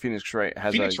pretty sure Phoenix Wright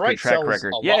has Phoenix a Wright good track sells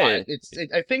record. a Yeah, lot.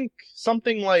 I think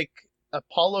something like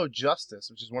Apollo Justice,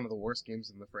 which is one of the worst games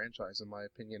in the franchise, in my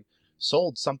opinion,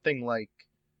 sold something like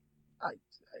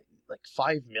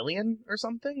 5 million or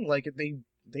something.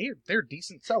 They're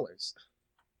decent sellers.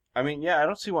 I mean, yeah, I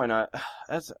don't see why not.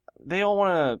 They all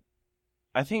want to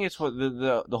I think it's what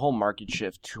the whole market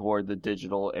shift toward the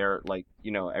digital era, like,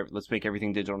 let's make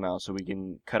everything digital now so we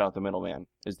can cut out the middleman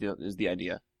is the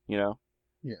idea, Yeah.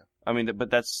 I mean, but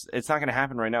it's not going to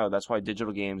happen right now. That's why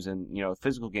digital games and,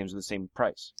 physical games are the same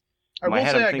price. I will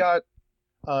say I got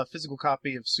a physical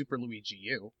copy of Super Luigi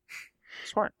U.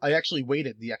 Smart. I actually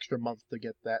waited the extra month to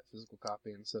get that physical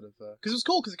copy instead of because it's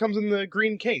cool because it comes in the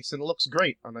green case and it looks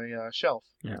great on a shelf.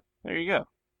 Yeah, there you go.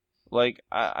 Like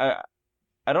I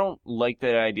don't like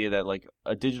the idea that like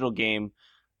a digital game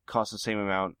costs the same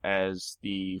amount as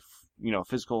the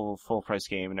physical full price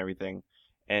game and everything,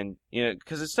 and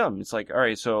because it's dumb. It's like, all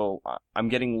right, so I'm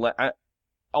getting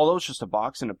although it's just a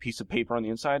box and a piece of paper on the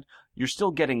inside, you're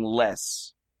still getting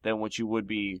less than what you would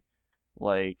be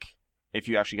like if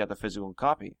you actually got the physical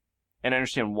copy. And I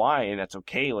understand why, and that's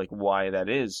okay, like why that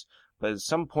is. But at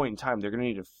some point in time, they're gonna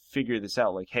need to figure this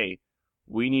out. Like, hey,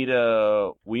 we need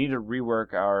to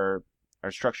rework our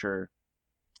structure,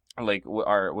 like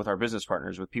with our business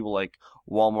partners, with people like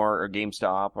Walmart or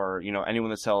GameStop or anyone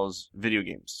that sells video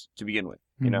games to begin with.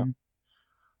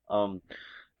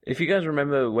 If you guys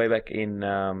remember way back in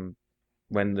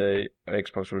when the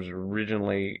Xbox was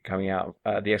originally coming out,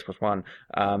 the Xbox One,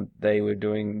 they were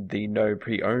doing the no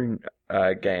pre-owned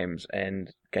games,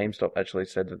 and GameStop actually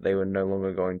said that they were no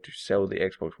longer going to sell the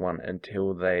Xbox One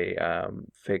until they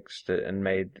fixed it and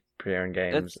made pre-owned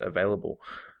games available.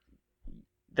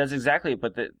 That's exactly it,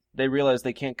 but they realize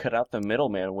they can't cut out the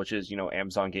middleman, which is,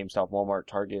 Amazon, GameStop, Walmart,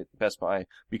 Target, Best Buy,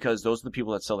 because those are the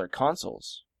people that sell their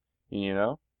consoles,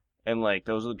 And, like,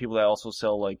 those are the people that also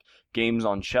sell, like, games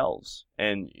on shelves.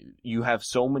 And you have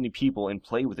so many people in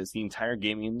play with this. The entire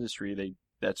gaming industry,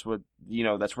 that's where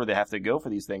they have to go for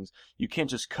these things. You can't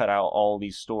just cut out all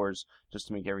these stores just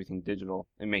to make everything digital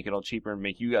and make it all cheaper and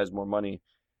make you guys more money.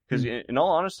 Because, in all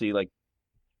honesty, like,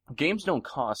 games don't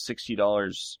cost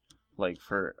 $60, like,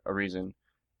 for a reason.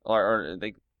 Or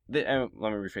let me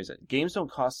rephrase that. Games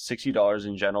don't cost $60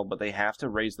 in general, but they have to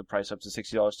raise the price up to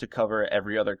 $60 to cover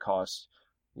every other cost.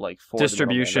 Like for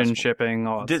distribution, shipping,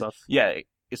 all that stuff. Yeah,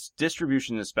 it's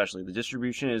distribution especially. The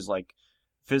distribution is like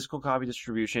physical copy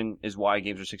distribution is why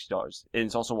games are $60, and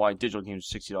it's also why digital games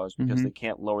are $60 because they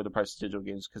can't lower the price of digital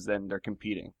games because then they're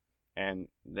competing, and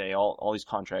they all these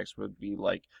contracts would be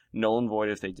like null and void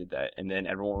if they did that, and then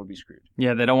everyone would be screwed.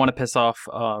 Yeah, they don't want to piss off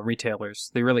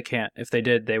retailers. They really can't. If they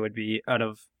did, they would be out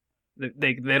of.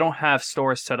 They don't have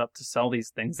stores set up to sell these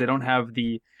things. They don't have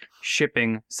the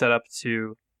shipping set up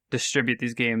to distribute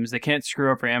these games. They can't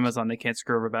screw over Amazon. They can't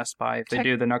screw over Best Buy. If they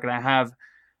do, they're not going to have.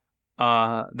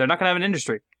 They're not going to have an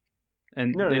industry,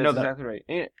 and they know that. Exactly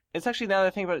right. It's actually, now that I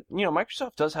think about it,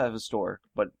 Microsoft does have a store,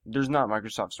 but there's not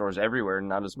Microsoft stores everywhere.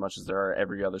 Not as much as there are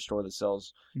every other store that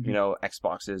sells,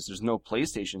 Xboxes. There's no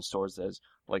PlayStation stores that's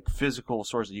like physical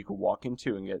stores that you could walk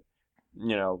into and get,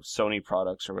 Sony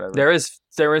products or whatever. There is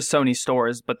Sony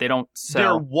stores, but they don't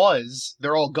sell. There was.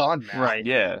 They're all gone now. Right.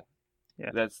 Yeah.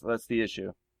 That's the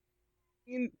issue.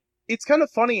 I mean, it's kind of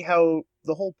funny how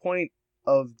the whole point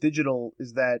of digital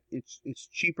is that it's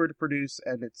cheaper to produce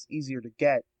and it's easier to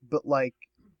get, but like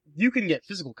you can get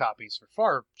physical copies for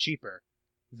far cheaper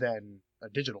than a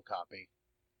digital copy.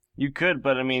 You could,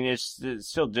 but I mean, it's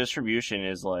still distribution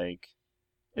is the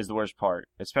worst part,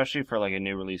 especially for like a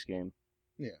new release game.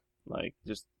 Yeah. Like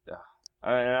just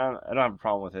I don't have a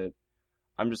problem with it.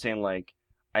 I'm just saying, like,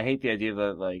 I hate the idea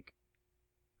that like.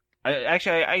 I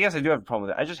guess I do have a problem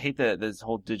with it. I just hate this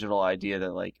whole digital idea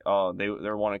that like, oh, they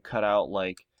want to cut out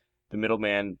like the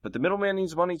middleman, but the middleman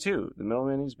needs money too. The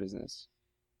middleman needs business.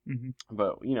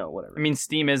 But whatever. I mean,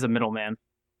 Steam is a middleman.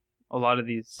 A lot of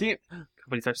these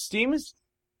companies are. Steam is.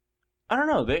 I don't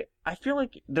know. I feel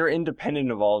like they're independent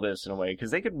of all this in a way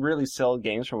because they could really sell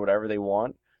games for whatever they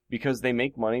want because they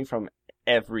make money from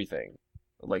everything.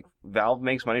 Like Valve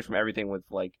makes money from everything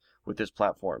with this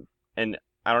platform, and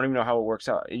I don't even know how it works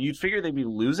out. You'd figure they'd be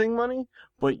losing money,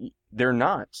 but they're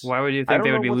not. Why would you think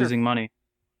they would be losing money?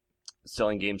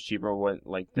 Selling games cheaper,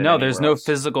 no, there's no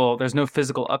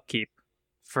physical upkeep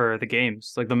for the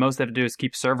games. Like the most they have to do is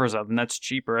keep servers up, and that's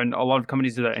cheaper. And a lot of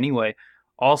companies do that anyway.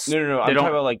 Also, no. I'm talking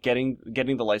about like getting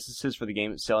the licenses for the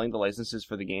game, selling the licenses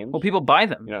for the game. Well, people buy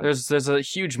them. There's a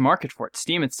huge market for it.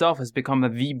 Steam itself has become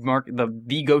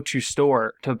the go-to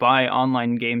store to buy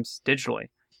online games digitally.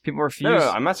 People refuse. No,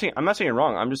 I'm not saying it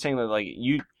wrong. I'm just saying that like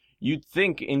you'd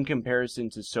think in comparison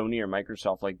to Sony or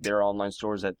Microsoft, like their online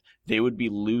stores, that they would be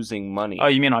losing money. Oh,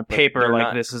 you mean on paper?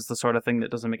 Like this is the sort of thing that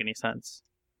doesn't make any sense.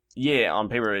 Yeah, on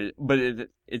paper, but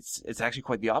it's actually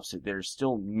quite the opposite. They're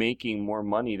still making more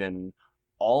money than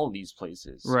all these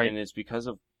places, right? And it's because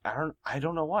of I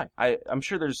don't know why. I'm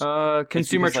sure there's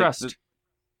consumer trust.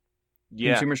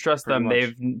 Yeah, Consumers trust pretty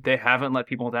them. much. They haven't let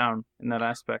people down in that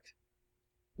aspect.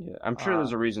 Yeah, I'm sure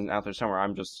there's a reason out there somewhere.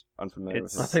 I'm just unfamiliar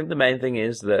with I it. think the main thing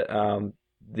is that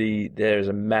there's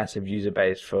a massive user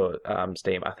base for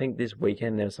Steam. I think this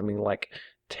weekend there's something like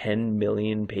 10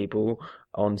 million people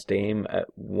on Steam at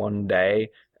one day,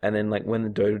 and then like when the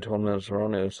Dota tournaments were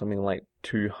on, it was something like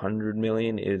 200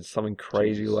 million. Is something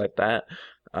crazy like that.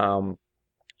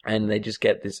 And they just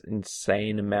get this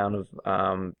insane amount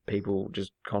of people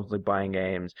just constantly buying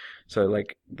games. So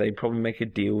like they probably make a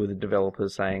deal with the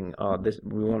developers saying, "Oh,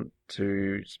 we want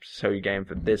to sell your game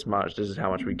for this much. This is how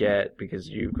much we get because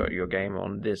you've got your game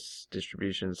on this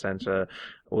distribution center,"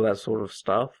 all that sort of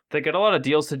stuff. They get a lot of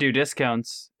deals to do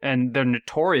discounts, and they're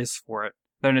notorious for it.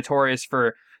 They're notorious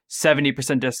for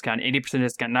 70% discount, 80%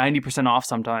 discount, 90% off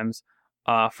sometimes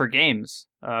for games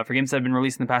that have been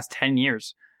released in the past 10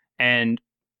 years. And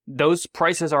those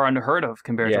prices are unheard of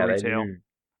compared to retail.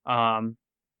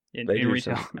 They In do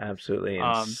retail. some absolutely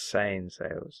insane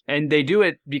sales. And they do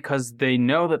it because they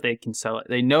know that they can sell it.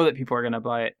 They know that people are going to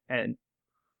buy it, and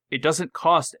it doesn't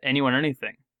cost anyone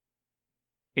anything.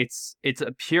 It's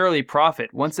a purely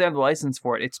profit. Once they have the license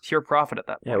for it, it's pure profit at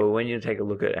that point. Yeah, well, when you take a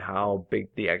look at how big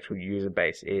the actual user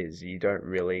base is, you don't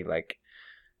really like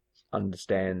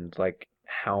understand like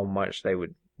how much they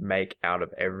would make out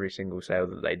of every single sale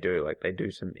that they do. Like they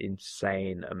do some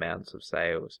insane amounts of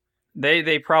sales.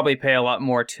 They probably pay a lot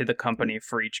more to the company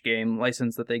for each game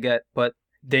license that they get, but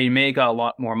they make a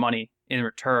lot more money in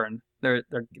return. They're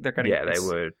getting they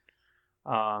would.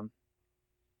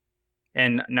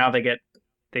 And now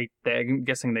I'm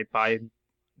guessing they buy,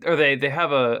 or they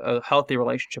have a healthy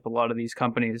relationship with a lot of these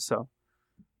companies. So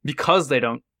because they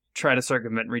don't try to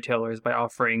circumvent retailers by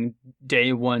offering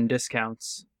day one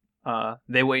discounts,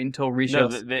 they wait until retail.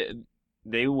 No,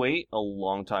 they wait a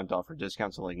long time to offer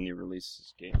discounts on like new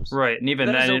releases games. Right, and even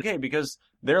that then, is okay because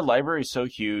their library is so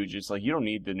huge. It's like you don't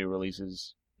need the new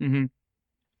releases. Mm-hmm.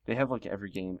 They have like every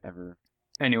game ever.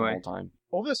 Anyway, all time.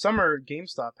 Over the summer,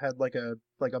 GameStop had like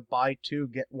a buy two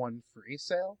get one free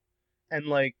sale, and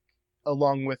like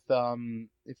along with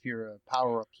if you're a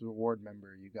Power Ups reward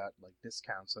member, you got like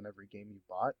discounts on every game you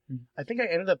bought. Mm-hmm. I think I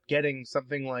ended up getting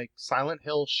something like Silent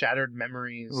Hill Shattered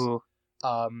Memories,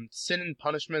 Sin and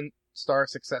Punishment Star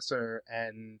Successor,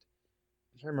 and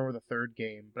I'm trying to remember the third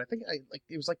game, but I think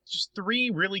it was like just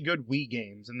 3 really good Wii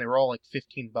games, and they were all like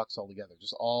 $15 altogether,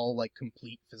 just all like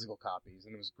complete physical copies,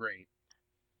 and it was great.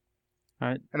 All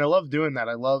right. And I love doing that.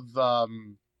 I love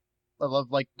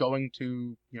like going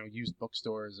to used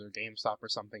bookstores or GameStop or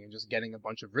something and just getting a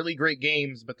bunch of really great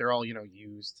games, but they're all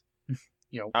used.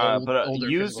 Older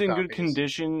used in good copies.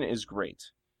 condition is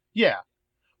great. Yeah,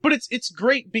 but it's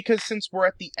great because since we're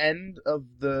at the end of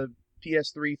the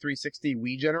PS3 360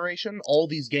 Wii generation, all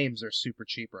these games are super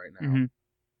cheap right now. Mm-hmm.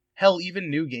 Hell, even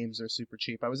new games are super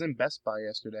cheap. I was in Best Buy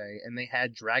yesterday, and they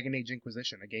had Dragon Age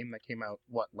Inquisition, a game that came out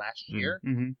last year.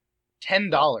 Mm-hmm.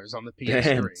 $10 on the PS3.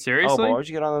 Damn, seriously? Oh, but why would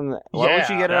you get on? Why would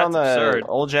you get it on the absurd.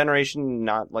 old generation?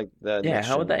 Not like the Yeah, next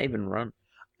how would gen? that even run?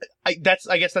 I guess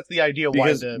that's the idea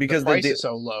why the price is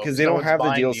so low. Because they don't have the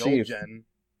DLC. old gen.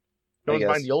 No one's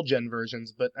buying the old gen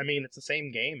versions, but I mean, it's the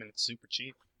same game and it's super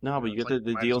cheap. No, but you get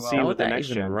the might as DLC well. How with would the that next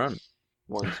even gen run?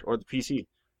 ones or the PC.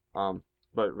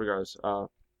 But regardless,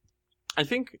 I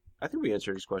think we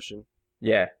answered his question.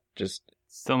 Yeah, just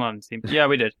Still not on Steam. Yeah,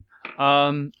 we did.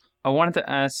 I wanted to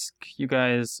ask you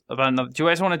guys about another. Do you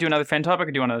guys want to do another fan topic,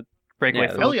 or do you want to break away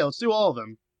Yeah, from Hell it? yeah, let's do all of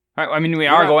them. All right, I mean, we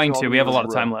Yeah, are going let's to. all We do have a this lot in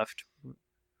of a row. time left.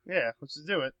 Yeah, let's just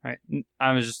do it. All right,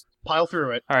 I was just Pile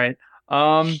through it. all right.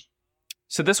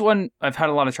 So this one I've had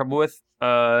a lot of trouble with.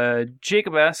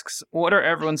 Jacob asks, "What are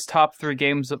everyone's top 3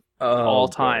 games of all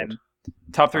time? God.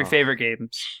 Top 3 Oh. favorite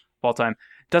games of all time?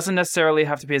 Doesn't necessarily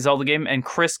have to be a Zelda game." And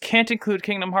Chris can't include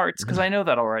Kingdom Hearts because I know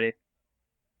that already.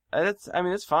 That's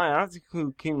fine. I don't have to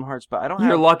include Kingdom Hearts, but I don't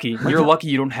You're have. lucky. You're lucky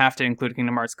you don't have to include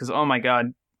Kingdom Hearts because oh my god,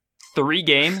 3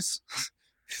 games,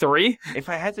 3. If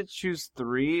I had to choose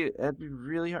 3, that'd be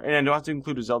really hard. And I don't have to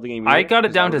include a Zelda game. I either, got it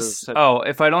 'cause down to would've said-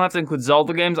 if I don't have to include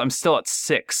Zelda games, I'm still at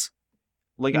 6.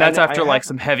 like And that's I after have- like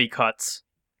some heavy cuts.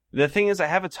 The thing is, I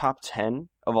have a top 10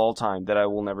 of all time that I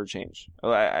will never change.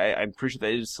 I'm pretty sure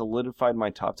that it has solidified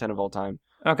my top 10 of all time.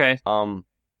 Okay.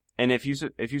 And if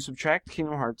you subtract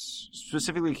Kingdom Hearts,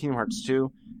 specifically Kingdom Hearts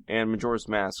 2 and Majora's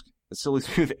Mask, it still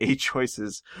leaves me with 8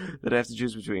 choices that I have to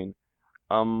choose between.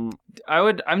 I'm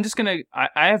just gonna. I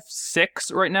have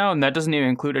 6 right now, and that doesn't even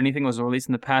include anything that was released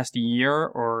in the past year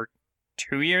or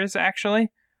 2 years, actually.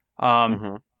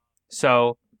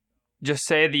 So just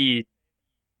say the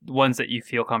ones that you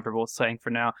feel comfortable saying for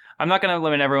now. I'm not gonna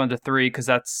limit everyone to 3 because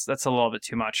that's a little bit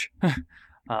too much.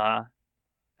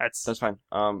 That's fine.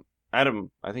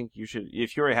 Adam, I think you should.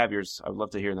 If you already have yours, I would love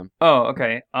to hear them. Oh,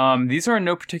 okay. These are in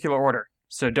no particular order,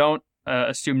 so don't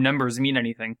assume numbers mean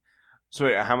anything. So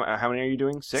wait, how many are you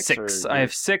doing? Six? I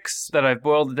have 6 that I've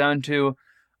boiled it down to.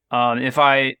 If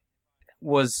I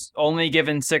was only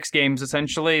given 6 games,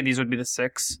 essentially, these would be the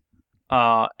 6.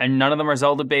 And none of them are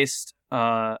Zelda based,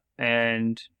 and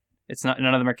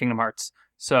none of them are Kingdom Hearts.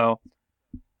 So,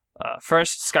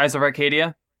 first, Skies of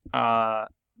Arcadia.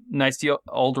 Knights of the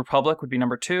Old Republic would be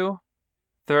number 2.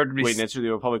 Third would be Knights of the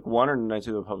Republic 1 or Knights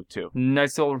of the Republic 2?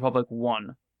 Knights of the Old Republic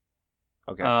 1.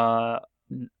 Okay.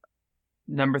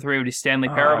 Number 3 would be Stanley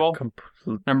Parable.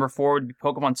 Number 4 would be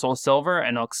Pokemon Soul Silver,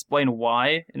 and I'll explain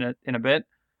why in a bit.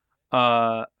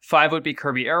 5 would be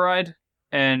Kirby Air Ride,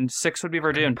 and 6 would be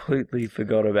Verdun. Completely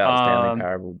forgot about Stanley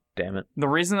Parable. Damn it! The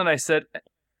reason that I said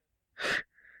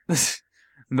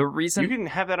the reason you can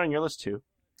have that on your list too.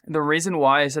 The reason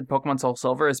why I said Pokemon Soul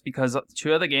Silver is because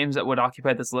 2 other games that would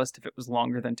occupy this list if it was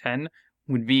longer than 10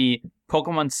 would be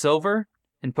Pokemon Silver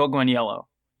and Pokemon Yellow.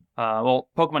 Well,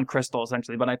 Pokemon Crystal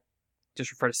essentially, but I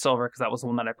just refer to Silver because that was the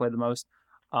one that I played the most.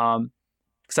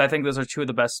 Because I think those are 2 of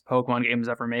the best Pokemon games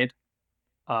ever made.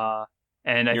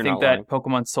 And I think that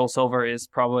Pokemon Soul Silver is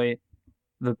probably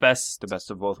the best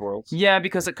of both worlds. Yeah,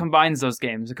 because it combines those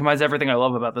games. It combines everything I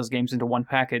love about those games into one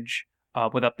package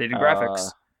with updated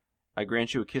graphics. I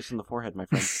grant you a kiss on the forehead, my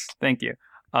friend. Thank you.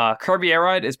 Kirby Air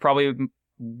Ride is probably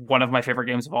one of my favorite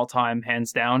games of all time,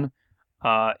 hands down.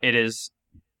 It is,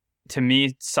 to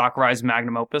me, Sakurai's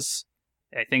magnum opus.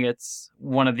 I think it's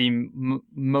one of the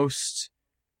most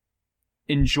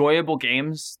enjoyable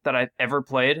games that I've ever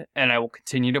played, and I will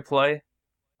continue to play.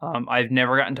 I've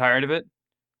never gotten tired of it,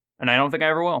 and I don't think I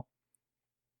ever will.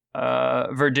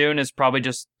 Verdun is probably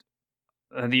just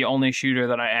the only shooter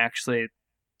that I actually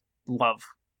love.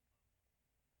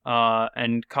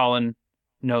 And Colin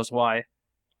knows why.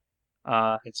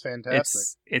 It's fantastic.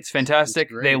 It's fantastic.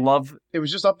 They love. It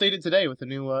was just updated today with the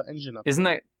new engine update. Isn't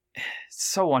that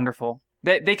so wonderful?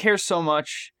 They care so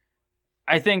much.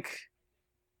 I think.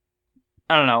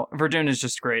 I don't know. Verdun is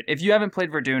just great. If you haven't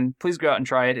played Verdun, please go out and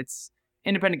try it. It's an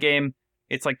independent game.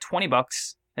 It's like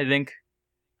 $20, I think.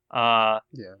 Yeah.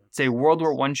 It's a World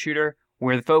War I shooter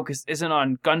where the focus isn't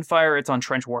on gunfire; it's on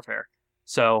trench warfare.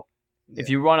 So. If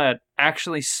you want an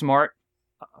actually smart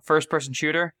first-person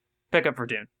shooter, pick up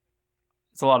Verdun.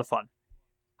 It's a lot of fun.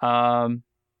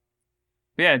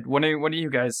 Yeah, what do you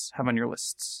guys have on your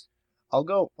lists? I'll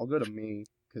go to me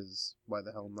because why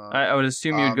the hell not? I would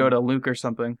assume you'd go to Luke or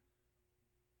something.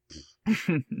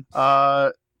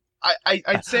 I'd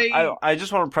say I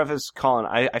just want to preface, Colin.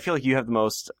 I feel like you have the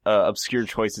most obscure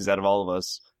choices out of all of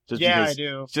us. I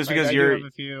do. Just because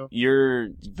your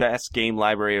vast game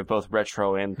library of both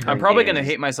retro and I'm probably going to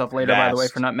hate myself later, by the way,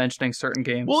 for not mentioning certain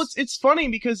games. Well, it's funny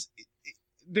because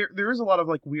there is a lot of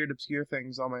like weird obscure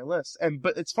things on my list,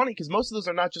 but it's funny because most of those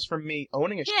are not just from me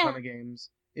owning a ton of games.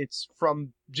 It's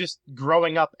from just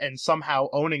growing up and somehow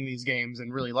owning these games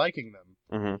and really liking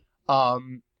them.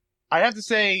 Mm-hmm. I have to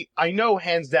say, I know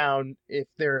hands down, if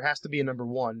there has to be a number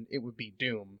 1, it would be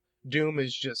Doom. Doom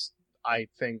is just, I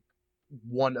think,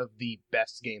 one of the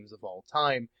best games of all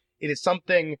time. It is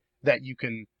something that you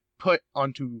can put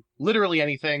onto literally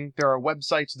anything. There are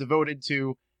websites devoted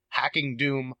to hacking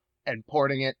Doom and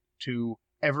porting it to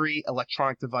every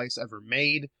electronic device ever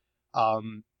made.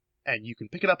 And you can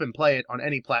pick it up and play it on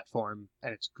any platform,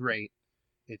 and it's great.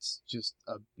 It's just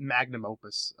a magnum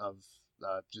opus of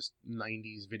just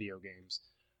 90s video games.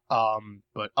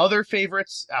 But other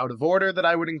favorites out of order that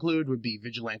I would include would be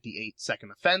Vigilante 8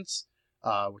 Second Offense,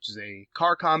 which is a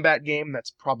car combat game that's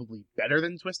probably better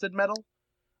than Twisted Metal.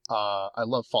 I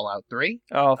love Fallout 3.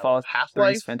 Oh, Fallout Half-Life.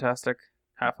 3 is fantastic.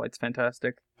 Half-Life's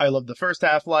fantastic. I love the first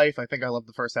Half-Life. I think I love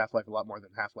the first Half-Life a lot more than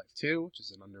Half-Life 2, which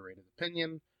is an underrated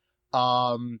opinion.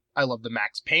 I love the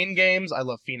Max Payne games. I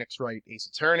love Phoenix Wright Ace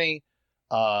Attorney.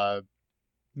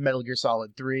 Metal Gear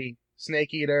Solid 3.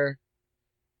 Snake Eater.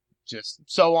 Just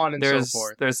so on and so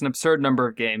forth. There's an absurd number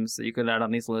of games that you could add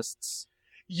on these lists.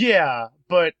 Yeah,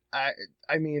 but I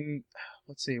mean,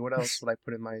 let's see, what else would I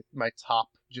put in my top,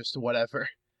 just whatever.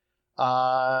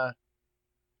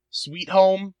 Sweet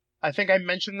Home, I think I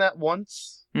mentioned that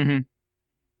once. Mm-hmm.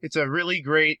 It's a really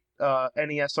great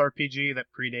NES RPG that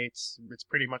predates, it's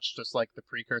pretty much just like the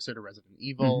precursor to Resident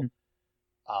Evil.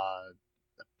 Mm-hmm.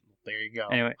 There you go.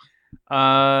 Anyway,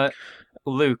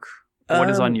 Luke, what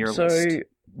is on your list?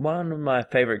 One of my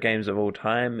favorite games of all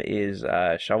time is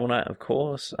Shovel Knight, of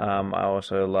course. I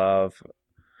also love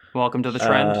Welcome to the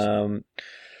Trend.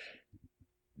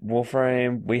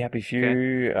 Warframe, We Happy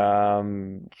Few,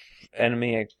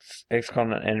 Enemy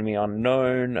XCOM and Enemy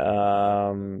Unknown,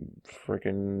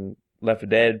 freaking Left 4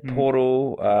 Dead, Hmm.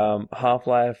 Portal,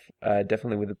 Half-Life,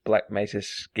 definitely with the Black Mesa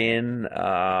skin.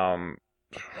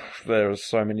 There were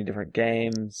so many different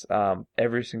games.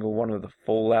 Every single one of the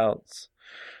Fallouts.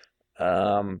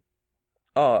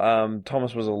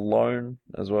 Thomas Was Alone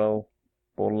as well.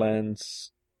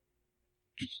 Borderlands.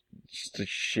 Just a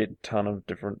shit ton of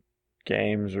different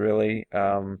games, really.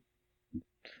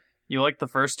 You like the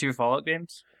first 2 Fallout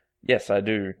games? Yes, I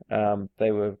do.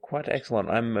 They were quite excellent.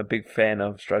 I'm a big fan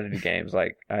of strategy games.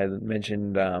 Like I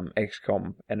mentioned,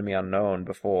 XCOM: Enemy Unknown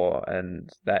before, and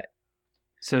that.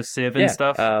 So Civ and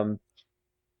stuff?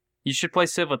 You should play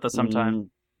Civ with us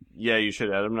sometime. Yeah, you should.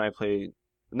 Adam and I play,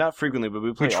 not frequently, but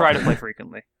we play We try to often. play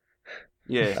frequently.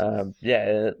 Yeah.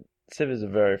 Civ is a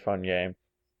very fun game.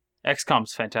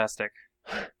 XCOM's fantastic.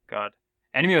 God.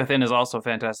 Enemy Within is also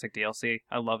fantastic DLC.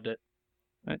 I loved it.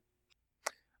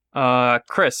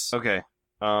 Chris. Okay.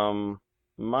 I'm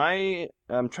trying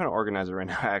to organize it right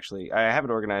now. Actually, I have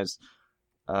it organized.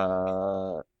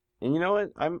 And you know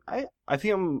what? I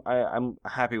think I'm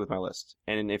happy with my list.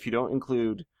 And if you don't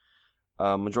include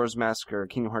Majora's Mask or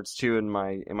Kingdom Hearts 2 in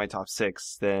my top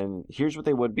 6, then here's what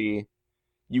they would be.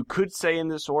 You could say in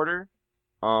this order,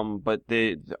 but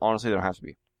they honestly don't have to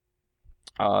be.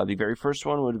 The very first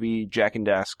one would be Jak and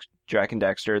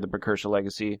Daxter: The Precursor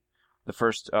Legacy, the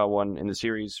first one in the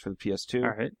series for the PS2.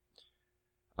 All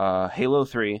right. Halo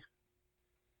 3,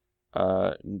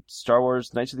 Star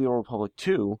Wars: Knights of the Old Republic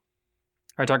 2.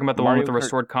 Are you talking about the Mario one with the Kart-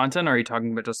 restored content, or are you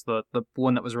talking about just the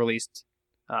one that was released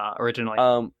originally?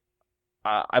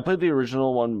 I played the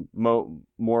original one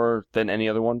more than any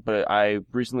other one, but I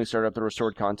recently started up the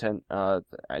restored content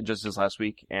just this last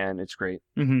week, and it's great.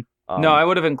 Mm-hmm. No, I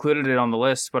would have included it on the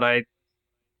list, but I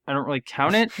don't really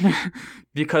count it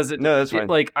because No, that's fine.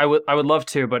 like I would love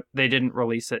to, but they didn't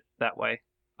release it that way.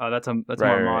 That's more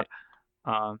Right.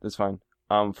 mod. That's fine.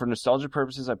 For nostalgia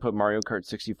purposes, I put Mario Kart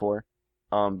 64,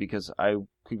 because I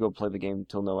could go play the game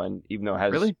till no end, even though it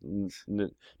has Really?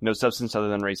 no substance other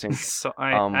than racing. So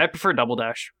I prefer Double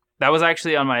Dash. That was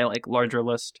actually on my larger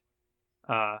list.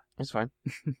 It's fine.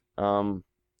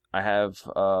 I have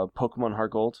Pokemon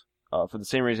Heart Gold. For the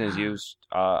same reason as you.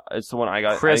 It's the one I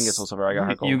got. Chris, I didn't get Soul Silver. I got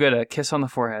Heart Gold. You get a kiss on the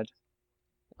forehead.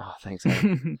 Oh, thanks.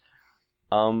 Adam.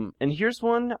 And here's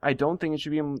one. I don't think it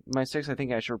should be in my 6. I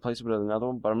think I should replace it with another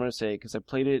one. But I'm gonna say because I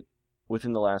played it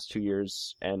within the last 2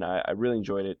 years, and I really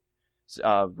enjoyed it.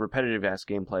 Repetitive ass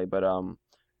gameplay, but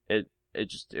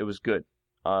it was good.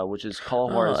 Which is Call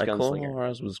of Juarez Call of Gunslinger.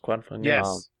 Juarez was quite a fun.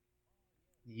 Yes.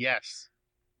 Yes.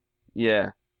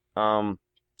 Yeah.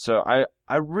 So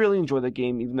I really enjoyed that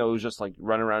game, even though it was just like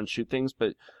run around and shoot things,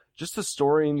 but just the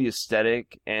story and the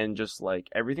aesthetic and just like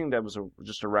everything that was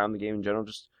just around the game in general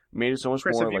just made it so much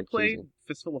Chris, more have you like played pleasing.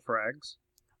 Fistful of Frags?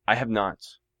 I have not.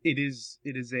 It is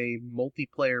a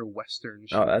multiplayer Western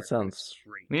Oh, that shooter. sounds- It's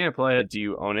free. We need to play it. Do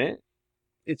you own it?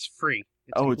 It's free.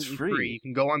 It's Oh, it's completely free. You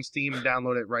can go on Steam and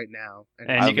download it right now.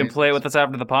 And you can play it with us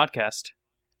after the podcast.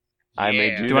 I may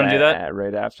Yeah. do Do you wanna do that?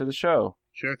 right after the show.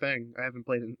 Sure thing. I haven't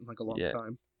played it in like a long Yeah.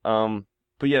 time.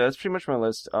 But yeah, that's pretty much my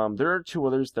list. There are 2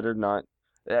 others that are not.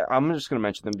 I'm just gonna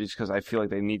mention them just because I feel like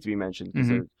they need to be mentioned because Mhm.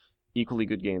 they're equally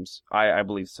good games. I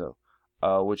believe so.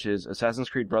 Which is Assassin's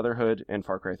Creed Brotherhood and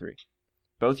Far Cry 3.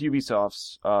 Both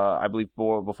Ubisofts. I believe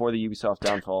before the Ubisoft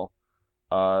downfall.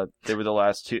 They were the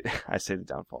last 2. I say the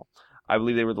downfall. I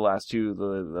believe they were the last 2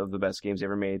 of the best games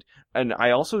ever made. And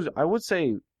I would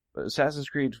say Assassin's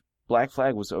Creed Black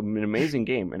Flag was an amazing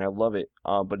game, and I love it.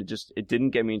 But it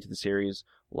didn't get me into the series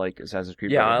like Assassin's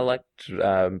Creed. Yeah, I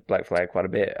Brotherhood. liked Black Flag quite a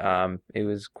bit. It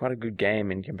was quite a good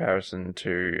game in comparison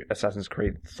to Assassin's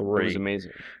Creed 3. It was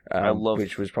amazing. I love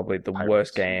which was probably the pirates.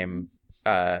 worst game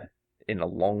in a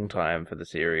long time for the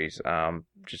series.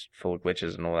 Just full of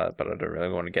glitches and all that, but I don't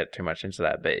really want to get too much into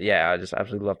that. But yeah, I just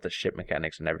absolutely love the ship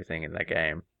mechanics and everything in that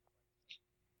game.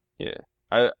 Yeah.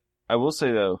 I will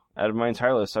say though, out of my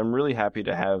entire list, I'm really happy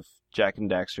to have Jak and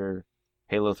Daxter,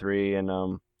 Halo 3, and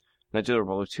Knights of the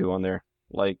Republic 2 on there.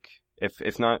 Like,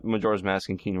 if not Majora's Mask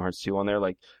and Kingdom Hearts 2 on there,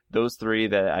 like those 3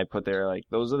 that I put there, like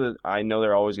those are I know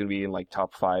they're always gonna be in like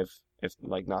top 5, if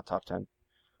like not top 10.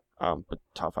 But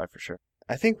top 5 for sure.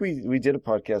 I think we did a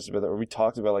podcast about that where we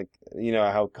talked about like,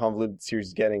 how convoluted the series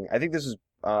is getting. I think this is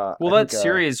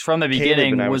Series from the Caleb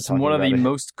beginning and I was talking one of the about it.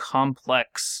 most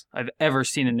complex I've ever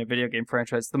seen in a video game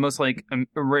franchise. The most like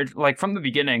from the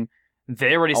beginning,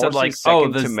 they already said like,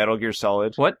 second to Metal Gear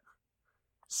Solid. What?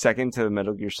 Second to the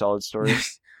Metal Gear Solid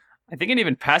stories. I think it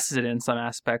even passes it in some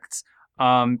aspects.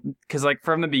 Because like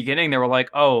from the beginning, they were like,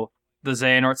 oh, the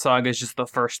Xehanort Saga is just the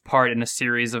first part in a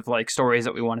series of like stories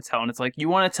that we want to tell, and it's like, you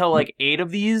want to tell like 8 of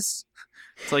these?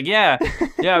 It's like, yeah,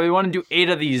 we want to do 8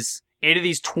 of these 8 of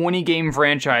these 20 game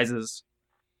franchises.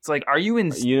 It's like, are you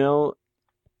in? You know,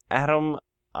 Adam,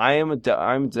 I'm a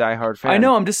diehard fan. I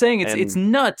know. I'm just saying it's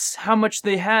and- nuts how much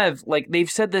they have. Like they've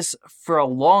said this for a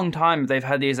long time. They've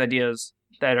had these ideas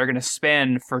that are going to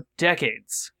span for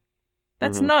decades.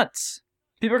 That's nuts.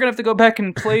 People are going to have to go back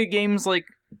and play games like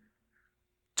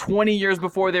 20 years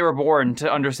before they were born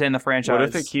to understand the franchise. What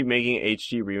if they keep making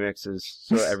HD remixes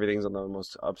so everything's on the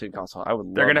most up-to-date console? I would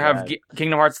love They're going to have that.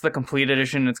 Kingdom Hearts the Complete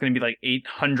Edition. It's going to be like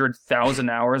 800,000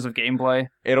 hours of gameplay.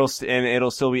 It'll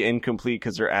still be incomplete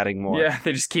because they're adding more. Yeah,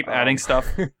 they just keep adding stuff.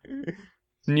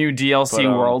 New DLC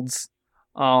But, worlds.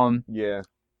 Yeah.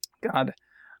 God.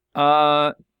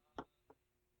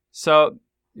 So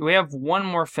we have one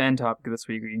more fan topic this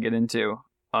week we can get into.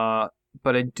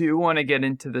 But I do want to get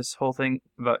into this whole thing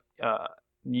about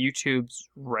YouTube's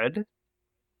Red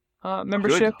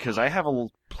membership. Because I have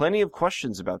plenty of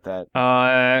questions about that.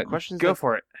 Go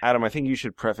for it. Adam, I think you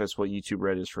should preface what YouTube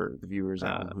Red is for the viewers at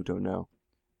home who don't know.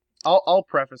 I'll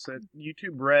preface it.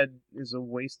 YouTube Red is a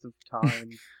waste of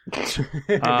time.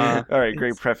 All right,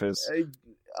 great preface.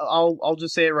 I'll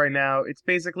just say it right now. It's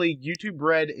basically YouTube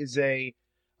Red is a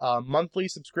monthly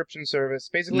subscription service.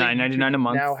 Basically, $9.99 a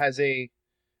month. Now has a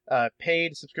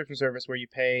paid subscription service where you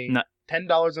pay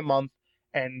 $10 a month,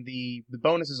 and the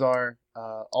bonuses are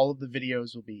all of the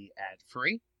videos will be ad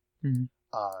free. Mm-hmm.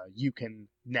 You can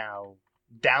now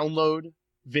download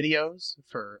videos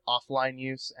for offline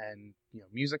use and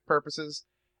music purposes,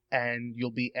 and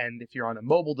if you're on a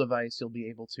mobile device, you'll be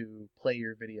able to play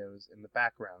your videos in the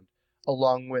background,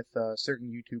 along with certain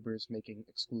YouTubers making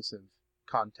exclusive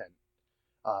content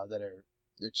that are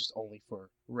just only for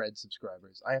Red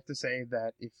subscribers. I have to say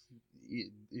that if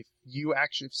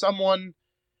someone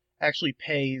actually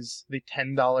pays the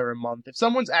 $10 a month, if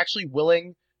someone's actually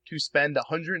willing to spend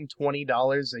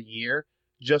 $120 a year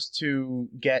just to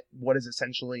get what is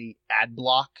essentially ad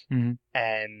block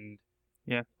and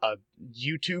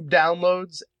YouTube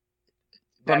downloads,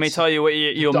 let me tell you what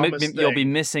you'll be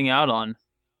missing out on.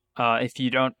 If you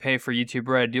don't pay for YouTube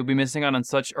Red, you'll be missing out on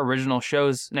such original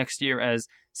shows next year as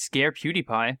Scare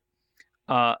PewDiePie,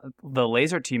 the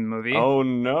Laser Team movie. Oh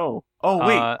no! Oh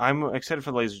wait, I'm excited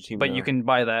for the Laser Team. But you can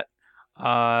buy that.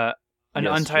 An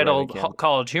untitled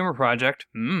college humor project.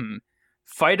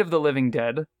 Fight of the Living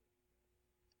Dead.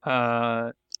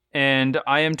 And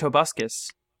I Am Tobuscus.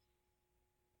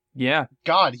 Yeah.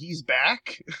 God, he's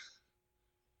back.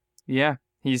 Yeah.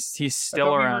 He's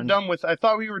still around. I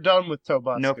thought we were done with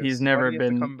Tobuscus. Nope, he's never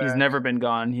been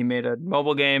gone. He made a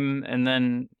mobile game, and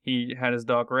then he had his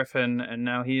dog Griffin, and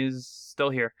now he's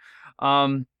still here.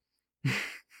 But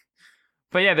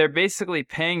yeah, they're basically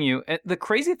paying you. The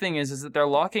crazy thing is that they're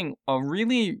locking a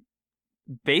really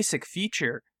basic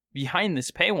feature behind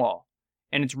this paywall,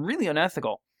 and it's really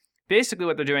unethical. Basically,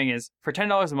 what they're doing is, for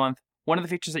 $10 a month, one of the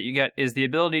features that you get is the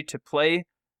ability to play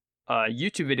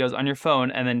YouTube videos on your phone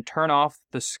and then turn off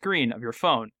the screen of your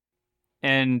phone,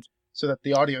 and so that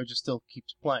the audio just still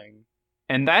keeps playing.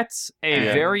 And that's a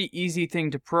very easy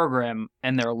thing to program,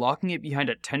 and they're locking it behind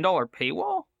a $10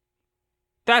 paywall.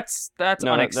 That's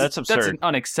absurd. That's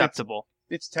unacceptable.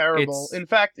 It's terrible. In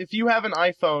fact, if you have an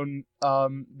iPhone,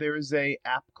 there is a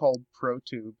app called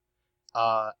ProTube,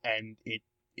 and it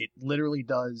literally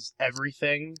does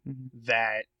everything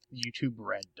that YouTube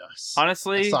Red does.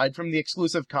 Honestly, aside from the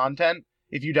exclusive content,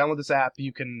 if you download this app,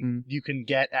 you can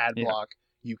get ad block.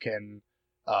 You can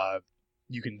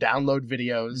download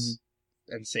videos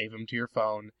and save them to your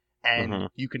phone, and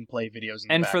you can play videos in the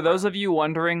background. For those of you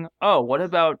wondering, what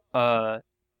about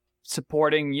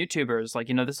supporting YouTubers? Like,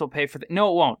 this will pay for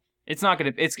no, it won't. It's not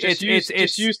gonna. Just use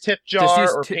TipJar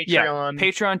or Patreon. Yeah,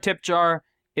 Patreon, TipJar.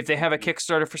 If they have a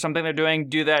Kickstarter for something they're doing,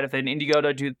 do that. If they have an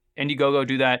Indiegogo,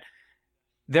 do that.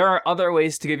 There are other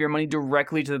ways to give your money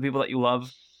directly to the people that you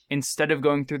love instead of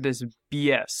going through this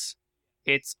BS.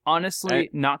 It's honestly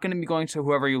not going to be going to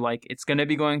whoever you like. It's going to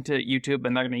be going to YouTube,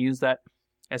 and they're going to use that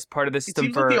as part of the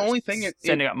system for the only thing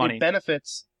sending out money. It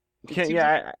benefits.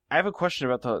 I have a question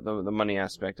about the money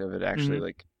aspect of it. Actually,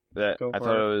 like that,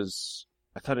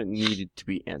 I thought it needed to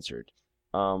be answered.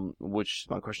 Which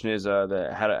my question is, how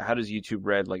does YouTube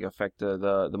Red affect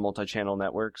the multi-channel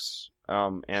networks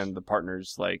and the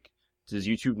partners? Does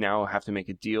YouTube now have to make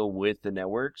a deal with the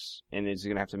networks, and is it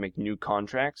going to have to make new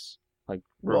contracts,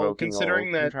 revoking considering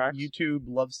all that contracts? YouTube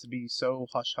loves to be so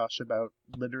hush-hush about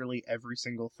literally every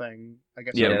single thing, I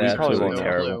guess. Yeah, probably no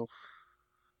terrible. clue.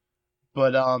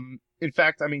 But in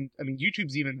fact, I mean,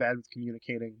 YouTube's even bad with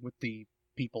communicating with the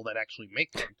people that actually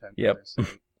make content. Yep.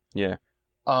 Yeah.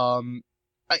 I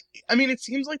mean, it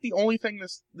seems like the only thing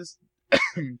this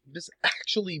this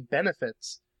actually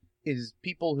benefits is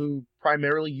people who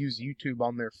primarily use YouTube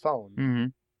on their phone. Mm-hmm.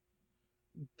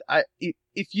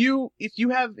 If you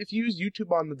use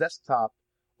YouTube on the desktop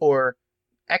or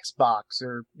Xbox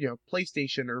or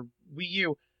PlayStation or Wii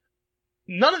U,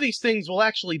 none of these things will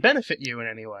actually benefit you in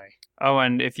any way Oh,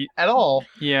 and if you... at all,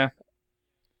 Yeah.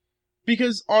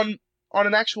 because on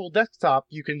an actual desktop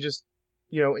you can just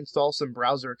install some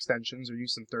browser extensions or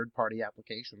use some third-party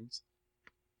applications.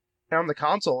 And on the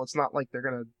console, it's not like they're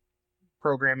gonna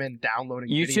program in downloading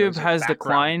YouTube videos or has background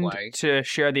declined play. to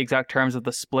share the exact terms of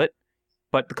the split,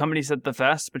 but the company said the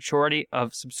vast majority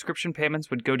of subscription payments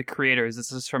would go to creators.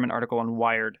 This is from an article on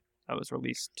Wired that was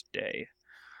released today.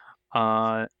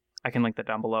 I can link that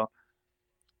down below.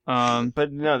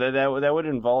 But no, that would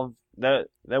involve that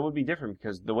would be different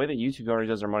because the way that YouTube already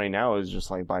does their money now is just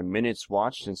like by minutes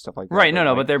watched and stuff like that. Right,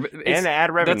 like, but they're and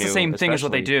ad revenue. that's the same thing as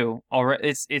what they especially. do.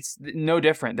 Already, it's no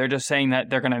different. They're just saying that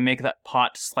they're going to make that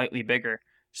pot slightly bigger,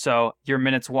 so your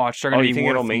minutes watched are going to you be think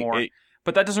worth it'll make more. it?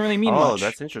 But that doesn't really mean Oh, much.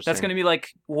 that's interesting. That's going to be like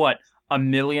what, a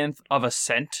millionth of a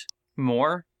cent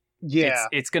more. Yeah,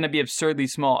 It's going to be absurdly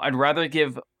small. I'd rather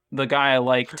give the guy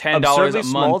like $10 absurdly a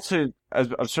small month.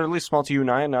 absurdly small to you and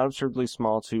I, and not absurdly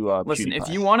small to Listen,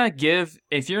 PewDiePie.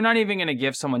 if you're not even going to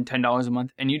give someone $10 a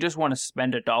month and you just want to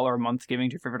spend $1 a month giving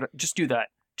to your favorite, just do that.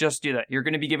 Just do that. You're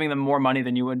going to be giving them more money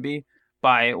than you would be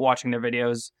by watching their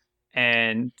videos.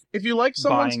 And if you like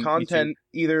someone's buying content,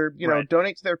 either Right.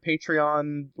 donate to their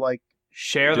Patreon, like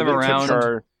share Do them they around.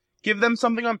 tip give them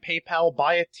something on PayPal,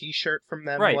 buy a T-shirt from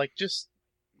them, Right. like just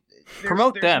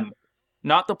Promote there's them,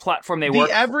 not the platform they the work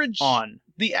average on.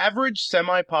 The average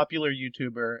semi-popular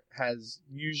YouTuber has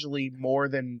usually more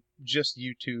than just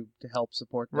YouTube to help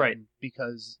support them, Right.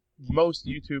 because most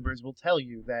YouTubers will tell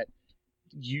you that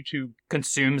YouTube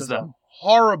Consumes does them. a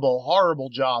horrible, horrible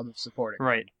job of supporting them.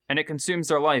 Right. And it consumes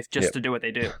their life just Yep. to do what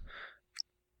they do.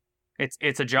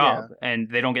 It's a job, and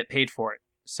they don't get paid for it.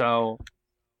 So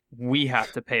we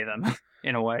have to pay them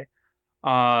in a way.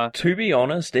 To be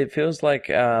honest, it feels like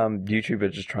YouTube are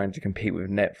just trying to compete with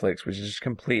Netflix, which is just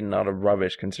complete and utter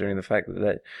rubbish considering the fact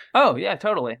that Oh, yeah,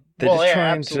 totally. they're Well, just yeah,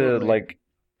 trying absolutely. to like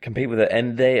compete with it,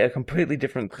 and they are completely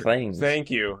different things. Thank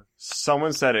you.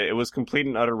 Someone said it. It was complete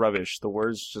and utter rubbish. The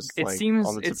words just It like seems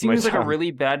on the tip it of my seems like a tongue.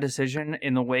 really bad decision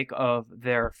in the wake of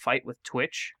their fight with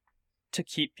Twitch to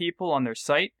keep people on their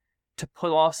site to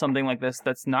pull off something like this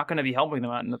that's not going to be helping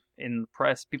them out in the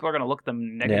press. People are going to look at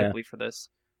them negatively for this.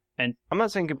 I'm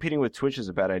not saying competing with Twitch is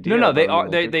a bad idea. No, they but I are.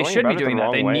 mean, They they're going should be about it the doing that.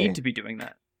 wrong They way. need to be doing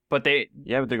that. But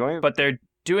they're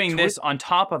doing this on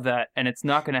top of that, and it's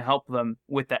not going to help them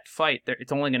with that fight.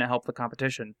 It's only going to help the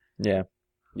competition. Yeah.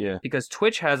 Yeah. Because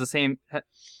Twitch has the same.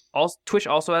 Twitch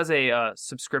also has a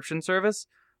subscription service,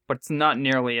 but it's not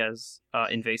nearly as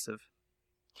invasive.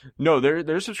 No,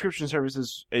 their subscription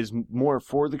service is more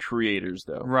for the creators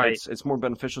though. Right. It's more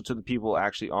beneficial to the people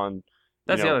actually on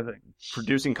That's you know, the other thing.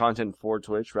 producing content for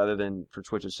Twitch rather than for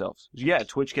Twitch itself. Yeah,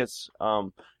 Twitch gets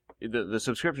the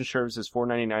subscription service is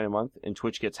 $4.99 a month, and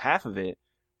Twitch gets half of it.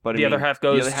 But The other half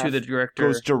goes to the half director.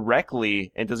 goes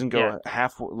directly and doesn't go Yeah.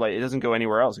 it doesn't go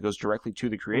anywhere else. It goes directly to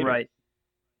the creator. Right.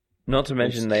 Not to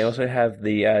mention, they also have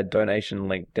the donation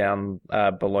link down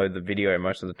below the video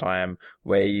most of the time,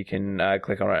 where you can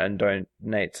click on it and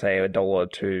donate, say,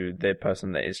 $1 to the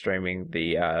person that is streaming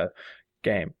the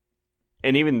game.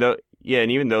 And even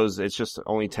those, it's just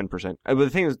only 10%. But the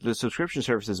thing is, the subscription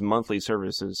service is monthly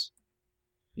services.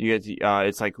 You get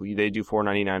it's like they do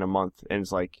 $4.99 a month, and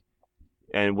it's like,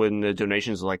 and when the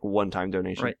donations is like one-time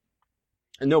donation. Right.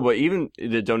 No, but even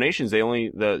the donations,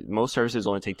 most services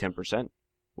only take 10%,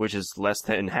 which is less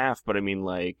than half. But I mean,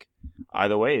 like,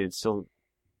 either way, it's still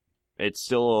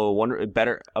a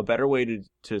better way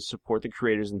to support the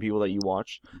creators and people that you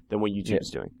watch than what YouTube is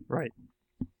doing. Right.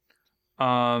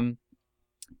 Do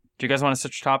you guys want to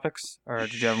switch topics, or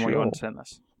did you have more you wanted to say on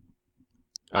this?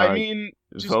 I mean,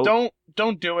 just vote.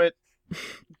 don't do it.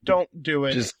 Don't do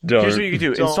it. Just don't. Here's what you can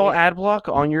do: Don't. install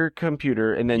AdBlock on your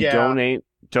computer, and then Yeah.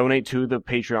 donate to the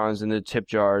Patreons and the tip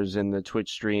jars and the Twitch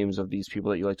streams of these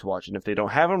people that you like to watch. And if they don't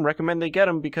have them, recommend they get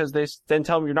them, because then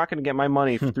tell them you're not going to get my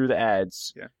money through the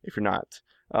ads. Yeah. If you're not.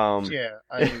 Yeah,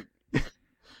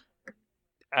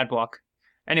 Adblock.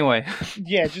 Anyway,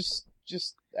 yeah, just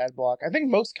ad block. I think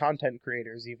most content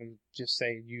creators even just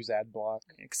say use ad block.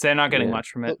 because they're not getting Yeah. much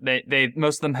from it. They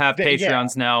most of them have Yeah.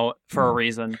 Patreons now for a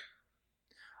reason.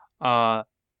 But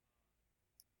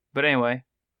anyway,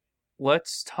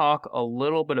 let's talk a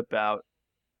little bit about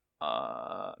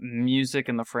music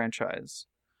in the franchise.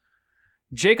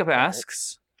 Jacob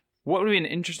asks, what would be an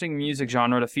interesting music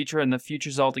genre to feature in the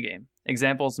future Zelda game?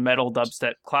 Examples: metal,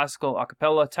 dubstep, classical, a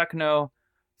cappella, techno,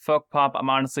 folk pop. I'm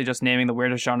honestly just naming the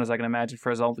weirdest genres I can imagine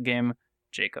for a Zelda game.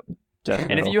 Jacob.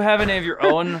 Definitely. And if you have any of your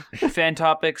own fan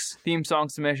topics, theme song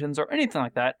submissions, or anything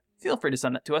like that, feel free to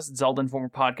send it to us at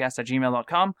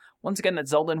zeldainformerpodcast@gmail.com. Once again,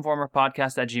 that's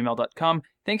zeldainformerpodcast@gmail.com.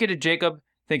 Thank you to Jacob.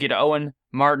 Thank you to Owen,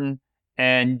 Martin,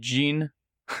 and Gene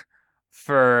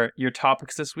for your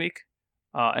topics this week,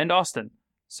 and Austin.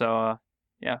 So,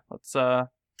 yeah, let's.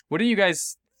 What do you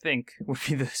guys think would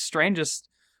be the strangest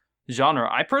genre?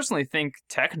 I personally think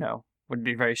techno would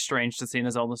be very strange to see in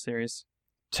a Zelda series.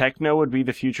 Techno would be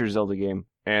the future Zelda game.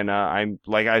 And I'm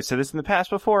like I've said this in the past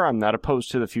before, I'm not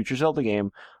opposed to the future Zelda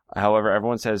game. However,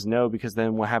 everyone says no because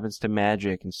then what happens to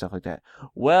magic and stuff like that?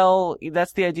 Well,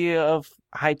 that's the idea of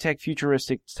high-tech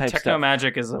futuristic type stuff. Techno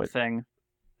magic is a thing.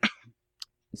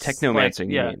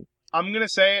 Technomancing, yeah. you mean? I'm gonna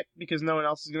say it because no one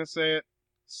else is gonna say it.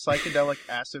 Psychedelic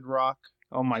acid rock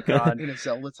Oh my god. in a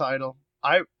Zelda title.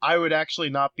 I would actually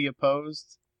not be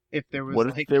opposed if there was. What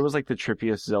if there was like the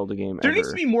trippiest Zelda game There ever? needs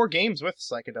to be more games with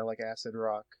psychedelic acid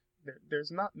rock.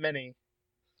 There's not many.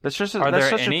 That's just Are there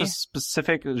such any? a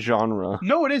specific genre.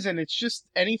 No, it isn't. It's just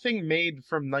anything made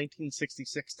from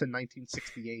 1966 to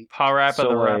 1968. Power Rap So, of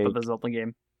the rap of like- the Zelda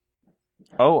game.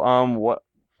 What?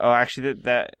 Oh, actually,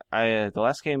 the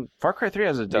last game, Far Cry 3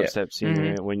 has a dubstep scene in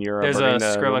it when you're There's a burning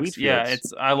the Skrillex. wheat Yeah,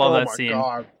 fields. I love oh that my scene.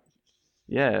 God.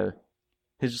 Yeah.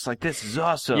 He's just like, this is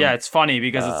awesome. Yeah, it's funny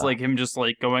because it's Uh, like him just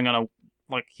like going on a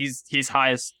like he's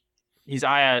high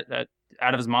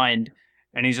out of his mind,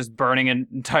 and he's just burning an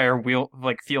entire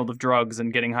field of drugs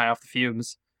and getting high off the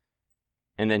fumes.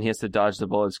 And then he has to dodge the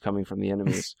bullets coming from the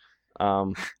enemies.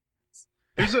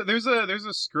 There's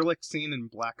a Skrillex scene in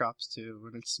Black Ops 2,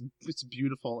 and it's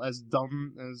beautiful. As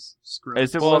dumb as Skrillex.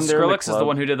 Is it Well, when they're in the Skrillex is the club?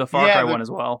 one who did the Far Yeah, Cry the- one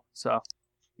as well. So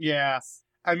Yeah.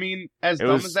 I mean, as It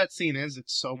dumb was- as that scene is,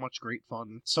 it's so much great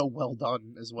fun. It's so well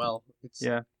done as well.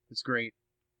 It's great.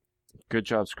 Good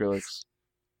job, Skrillex.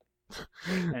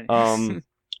 anyways.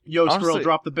 Yo, Skrill, Honestly-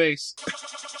 drop the bass.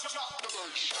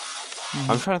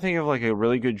 I'm trying to think of like a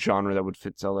really good genre that would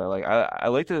fit Zelda. Like I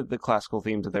like the classical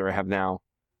themes that they have now.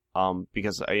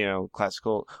 Because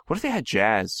classical. What if they had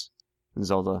jazz in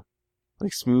Zelda,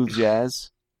 like smooth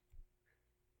jazz?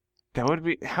 That would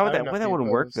be I would not that be wouldn't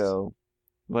work opposed. though.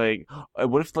 Like,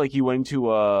 what if like you went into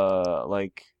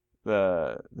like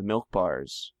the milk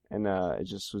bars and it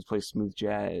just would play smooth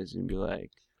jazz and be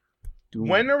like,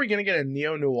 When are we gonna get a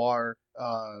neo-noir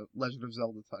Legend of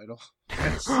Zelda title?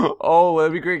 Oh,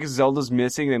 that'd be great because Zelda's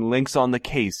missing and Link's on the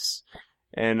case,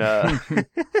 and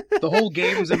The whole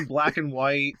game's in black and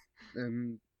white,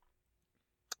 and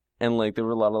and like there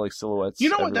were a lot of like silhouettes. you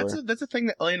know what? everywhere. That's a thing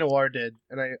that LA Noir did,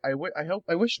 and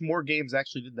I wish more games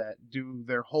actually did that. Do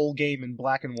their whole game in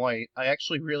black and white. I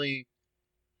actually really.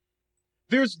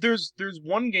 There's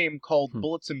one game called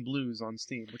Bullets and Blues on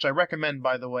Steam, which I recommend,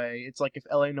 by the way. It's like if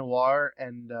LA Noir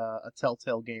and a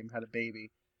Telltale game had a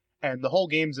baby, and the whole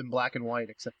game's in black and white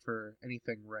except for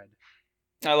anything red.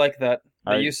 I like that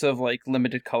the I- use of like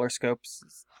limited color scopes.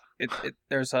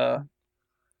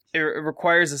 It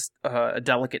requires a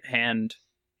delicate hand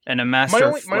and a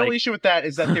master. My only issue with that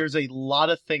is that there's a lot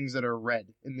of things that are red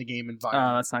in the game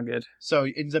environment. That's not good. So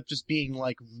it ends up just being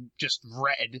like just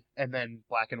red and then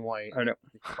black and white.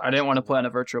 I didn't want to play on a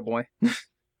Virtual Boy.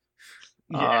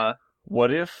 Yeah.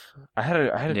 What if I had a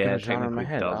Yeah, good genre in my technically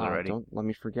head? does already. Don't let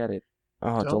me forget it.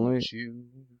 Oh, don't let me. you?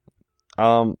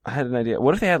 I had an idea.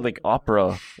 What if they had like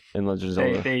opera in Legend of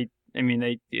Zelda?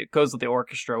 It goes with the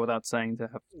orchestra without saying to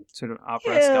have sort of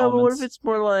opera Yeah, but elements. what if it's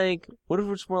more like? What if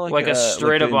it's more like a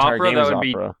straight up the entire opera? game That is would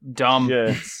be opera? dumb.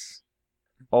 Yeah.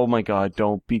 Oh my god!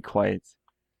 Don't be quiet.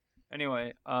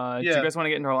 Anyway, do Yeah. you guys want to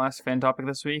get into our last fan topic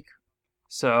this week?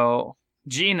 So,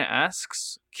 Gene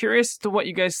asks, curious to what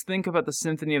you guys think about the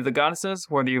Symphony of the Goddesses,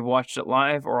 whether you've watched it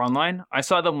live or online. I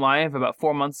saw them live about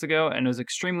 4 months ago and was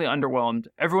extremely underwhelmed.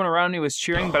 Everyone around me was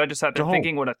cheering, but I just sat there Don't.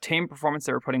 thinking what a tame performance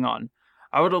they were putting on.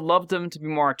 I would have loved them to be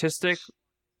more artistic,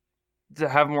 to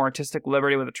have more artistic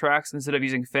liberty with the tracks instead of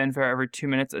using fanfare every 2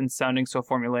 minutes and sounding so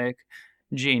formulaic.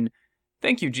 Gene.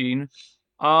 Thank you, Gene.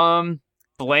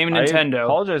 Blame Nintendo. I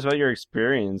apologize about your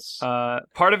experience.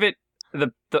 Part of it,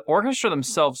 the orchestra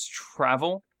themselves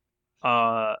travel.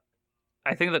 I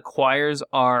think the choirs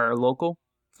are local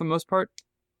for the most part.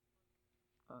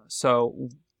 So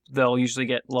they'll usually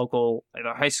get local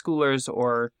either high schoolers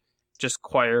or just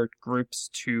choir groups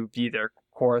to be their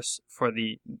chorus for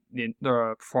the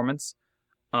performance.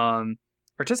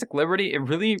 Artistic liberty, it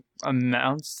really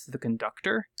amounts to the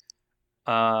conductor.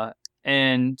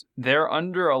 And they're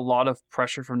under a lot of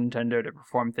pressure from Nintendo to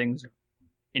perform things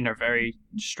in a very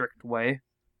strict way.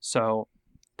 So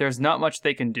there's not much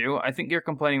they can do. I think you're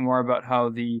complaining more about how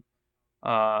the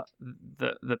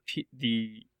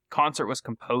concert was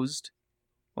composed,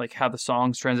 like how the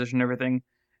songs transition and everything.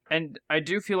 And I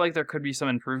do feel like there could be some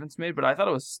improvements made, but I thought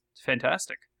it was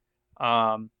fantastic.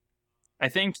 I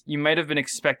think you might have been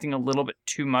expecting a little bit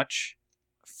too much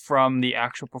from the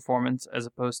actual performance as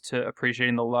opposed to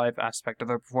appreciating the live aspect of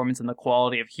the performance and the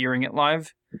quality of hearing it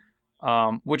live,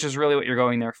 which is really what you're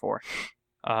going there for.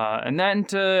 And then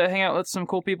to hang out with some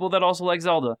cool people that also like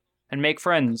Zelda and make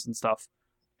friends and stuff.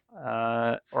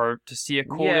 Or to see a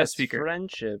cool guest speaker.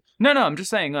 Friendship. No, I'm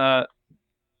just saying, I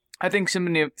think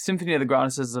Symphony of the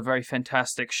Goddesses is a very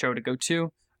fantastic show to go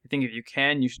to. I think if you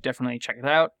can, you should definitely check it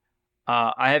out.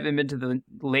 I haven't been to the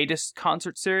latest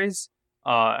concert series,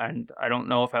 and I don't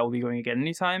know if I will be going again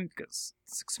anytime because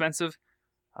it's expensive.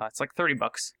 It's like $30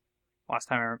 last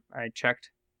time I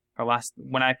checked. Or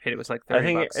when I paid, it was like $30. I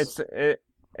think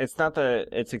it's not that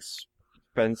it's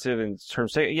expensive in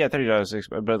terms of, yeah,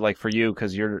 $30, but like for you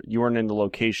because you weren't in the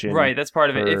location, right? That's part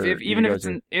of it.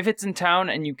 If it's in town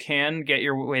and you can get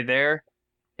your way there,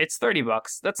 it's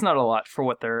 $30. That's not a lot for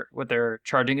what they're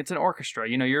charging. It's an orchestra.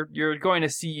 You know, you're going to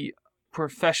see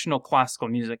professional classical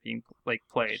music being like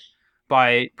played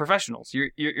by professionals.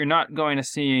 You're not going to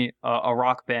see a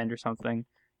rock band or something.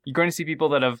 You're going to see people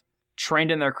that have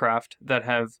trained in their craft, that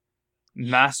have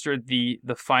mastered the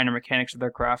finer mechanics of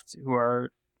their craft, who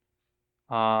are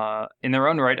in their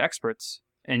own right experts,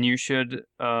 and you should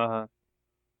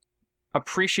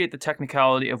appreciate the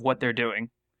technicality of what they're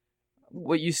doing.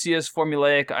 What you see as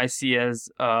formulaic, I see as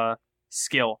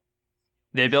skill.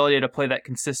 The ability to play that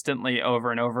consistently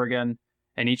over and over again,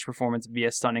 and each performance be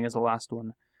as stunning as the last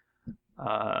one.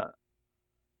 But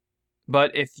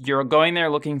if you're going there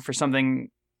looking for something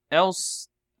else,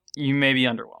 you may be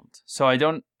underwhelmed. So I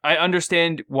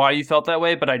understand why you felt that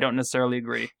way, but I don't necessarily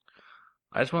agree.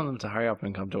 I just want them to hurry up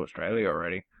and come to Australia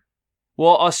already.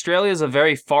 Well, Australia is a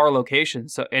very far location,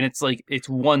 and it's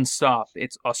one stop.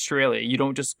 It's Australia. You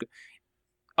don't just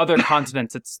other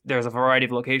continents. There's a variety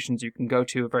of locations you can go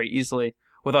to very easily.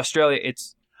 With Australia,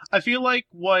 I feel like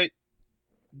what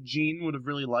Gene would have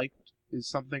really liked is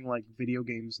something like Video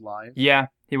Games Live. Yeah,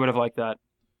 he would have liked that.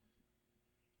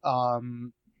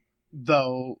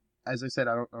 Though, as I said,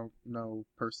 I don't know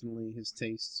personally his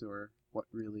tastes or what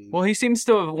really. Well, he seems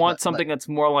to want something that's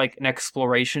more like an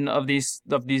exploration of these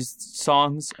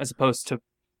songs as opposed to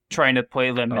trying to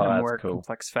play them in a more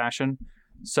complex fashion.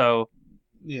 So,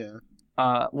 yeah.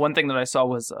 One thing that I saw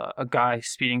was a guy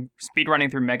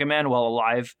speedrunning through Mega Man while a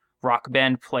live rock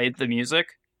band played the music.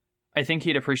 I think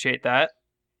he'd appreciate that,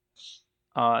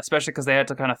 especially because they had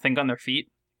to kind of think on their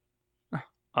feet.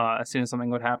 As soon as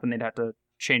something would happen, they'd have to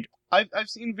change. I've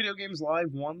seen Video Games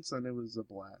Live once, and it was a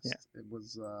blast. Yeah. It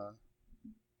was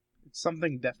it's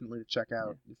something definitely to check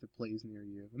out if it plays near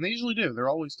you, and they usually do. They're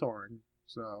always touring,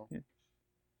 so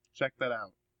check that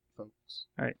out, folks.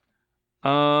 All right.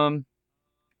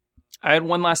 I had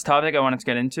one last topic I wanted to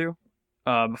get into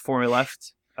before we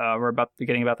left. We're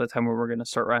getting about the time where we're going to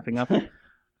start wrapping up.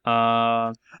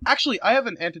 Actually, I have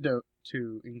an antidote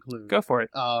to include. Go for it.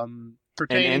 An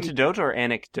antidote or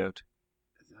anecdote?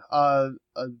 A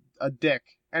dick.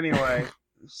 Anyway,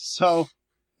 so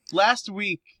last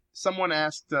week someone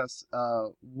asked us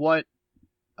what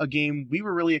a game we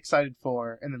were really excited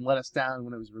for, and then let us down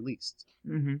when it was released.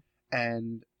 Mm-hmm.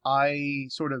 And I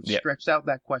sort of stretched out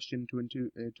that question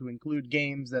to include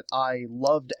games that I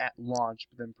loved at launch,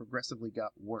 but then progressively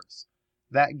got worse.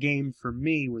 That game for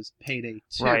me was Payday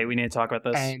 2. Right, we need to talk about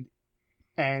this.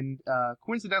 And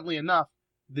coincidentally enough,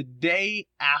 the day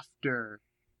after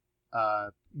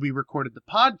we recorded the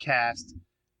podcast,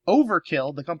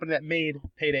 Overkill, the company that made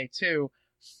Payday 2,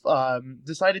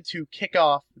 decided to kick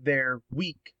off their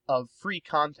week of free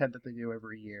content that they do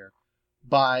every year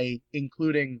by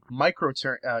including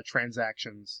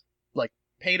microtransactions, like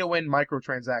pay-to-win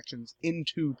microtransactions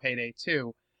into Payday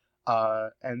 2.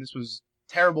 And this was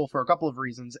terrible for a couple of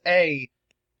reasons. A,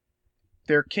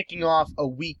 they're kicking off a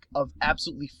week of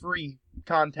absolutely free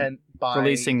content by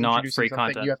releasing not free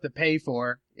content you have to pay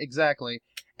for. Exactly.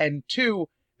 And two,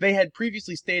 they had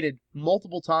previously stated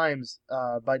multiple times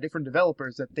by different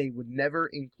developers that they would never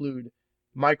include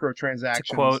microtransactions.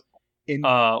 To quote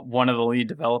one of the lead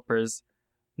developers,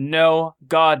 "No,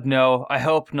 God, no. I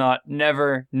hope not.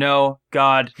 Never. No,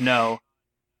 God, no."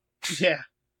 Yeah.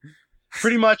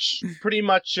 Pretty much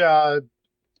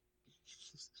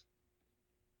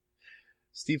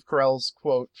Steve Carell's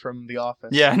quote from The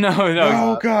Office. Yeah, no.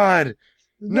 Oh, God!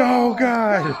 No,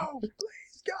 God! No,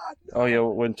 please, God, no. Oh, yeah,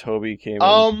 when Toby came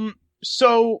in.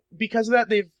 So, because of that,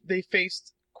 they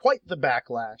faced quite the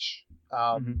backlash.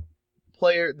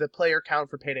 The player count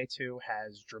for Payday 2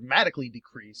 has dramatically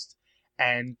decreased,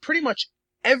 and pretty much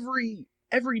every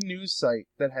every news site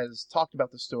that has talked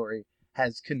about the story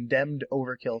has condemned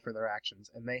Overkill for their actions,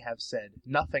 and they have said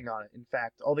nothing on it. In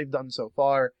fact, all they've done so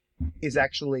far is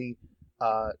actually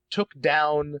took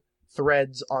down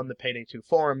threads on the Payday 2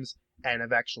 forums and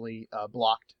have actually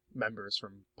blocked members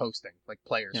from posting, like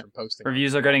players from posting.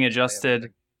 Reviews are getting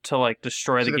adjusted to like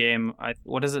destroy So the game.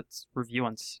 What is it review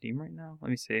on Steam right now? Let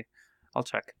me see. I'll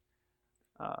check.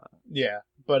 Yeah,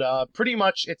 but pretty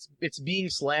much it's being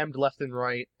slammed left and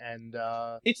right, and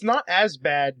it's not as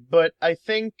bad, but I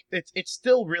think it's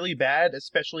still really bad,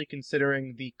 especially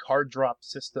considering the card drop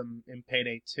system in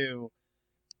Payday 2.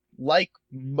 Like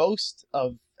most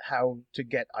of how to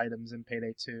get items in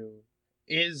Payday 2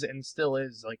 is and still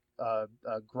is like a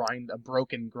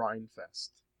broken grind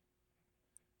fest.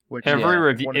 Which Every is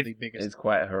review one of the biggest. It's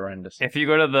quite horrendous. If you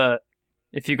go to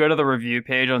the review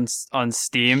page on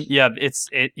Steam,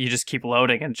 you just keep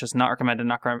loading and it's just not recommended.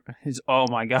 Oh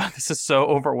my god, this is so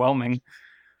overwhelming.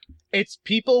 It's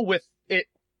people with it.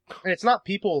 It's not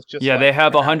people just. Yeah, like, they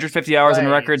have 150 hours on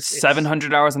record, it's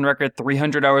 700 hours on record,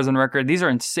 300 hours on record. These are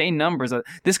insane numbers.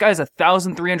 This guy has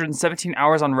 1,317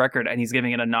 hours on record, and he's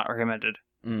giving it a not recommended.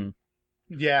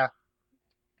 Yeah.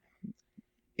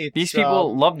 These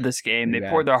people love this game. They Yeah.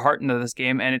 poured their heart into this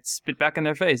game, and it's spit back in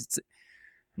their face.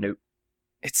 Nope.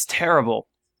 It's terrible.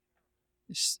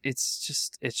 It's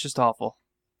just awful.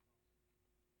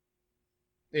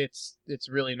 It's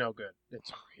really no good.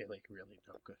 It's really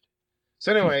no good.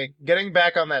 So anyway, getting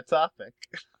back on that topic.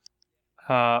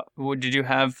 Did you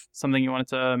have something you wanted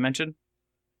to mention?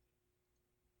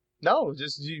 No,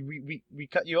 just we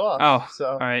cut you off. Oh,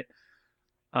 so all right.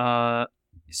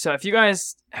 So if you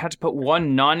guys had to put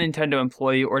one non-Nintendo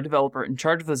employee or developer in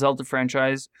charge of the Zelda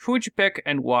franchise, who would you pick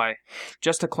and why?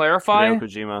 Just to clarify, Hideo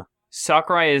Kojima.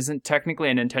 Sakurai isn't technically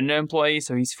a Nintendo employee,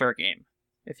 so he's fair game,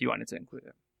 if you wanted to include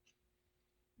him.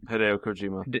 Hideo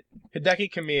Kojima.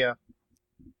 Hideki Kamiya.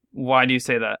 Why do you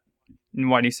say that? And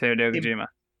why do you say Hideo Kojima?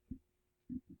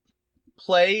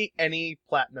 Play any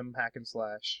platinum hack and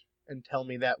slash and tell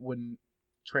me that wouldn't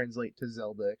translate to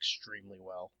Zelda extremely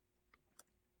well.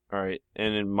 All right,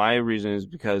 and my reason is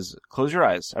because close your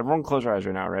eyes. Everyone, close your eyes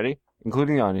right now. Ready?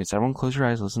 Including the audience. Everyone, close your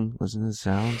eyes. Listen to the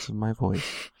sounds of my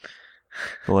voice.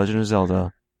 The Legend of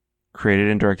Zelda, created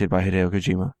and directed by Hideo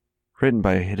Kojima, written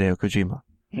by Hideo Kojima.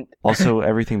 Also,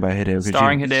 everything by Hideo Kojima.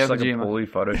 Starring Hideo It's like a Kojima. poorly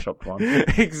photoshopped one.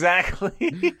 Exactly.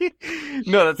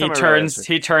 No, that's He not my real turns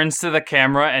answer. he turns to the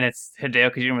camera and it's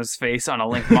Hideo Kojima's face on a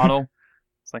Link model.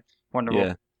 It's like wonderful.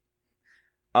 Yeah.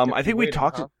 I think we Waiting,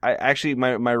 talked. huh? I actually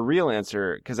my real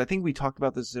answer, because I think we talked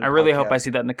about this. In I a really hope I podcast see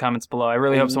that in the comments below. I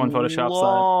really hope someone photoshops that.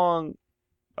 long...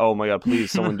 Oh my god!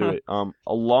 Please, someone do it.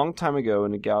 A long time ago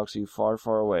in a galaxy far,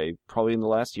 far away, probably in the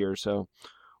last year or so,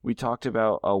 we talked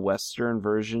about a Western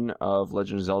version of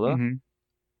Legend of Zelda. Mhm.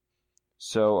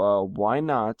 So why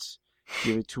not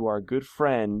give it to our good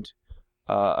friend,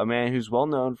 a man who's well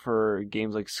known for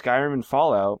games like Skyrim and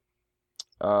Fallout.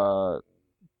 I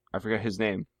forgot his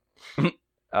name.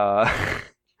 Really?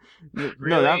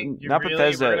 No, not really?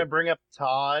 Bethesda. We're gonna bring up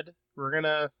Todd. We're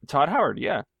gonna. Todd Howard,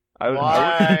 yeah.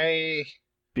 Why?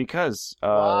 Because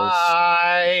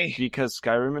Why? because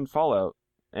Skyrim and Fallout,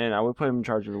 and I would put him in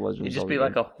charge of the Legend It'd of just Zelda be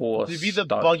like game. a horse. To be the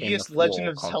stuck in buggiest the Legend floor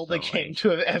of Zelda constantly. game to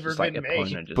have ever Just like been your made.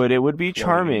 opponent just But it would be floating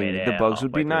charming. midair The bugs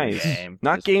would be halfway through nice, the game.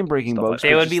 not Just game-breaking stuff bugs. like They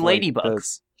that. would be just like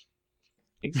ladybugs.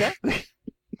 Exactly.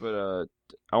 But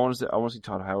I want to see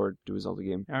Todd Howard do a Zelda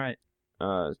game. All right.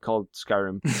 It's called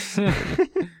Skyrim.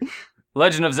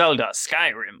 Legend of Zelda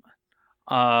Skyrim.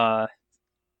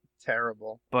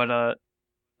 Terrible. But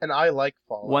And I like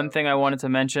Fallout. one thing I wanted to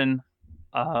mention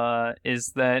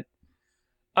is that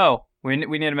we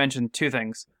need to mention two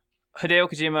things. Hideo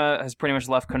Kojima has pretty much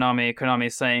left Konami.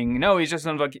 Konami's saying no, he's just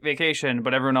on vacation,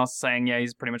 but everyone else is saying yeah,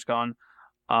 he's pretty much gone.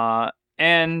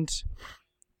 And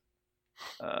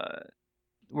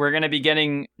we're gonna be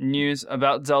getting news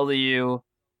about Zelda U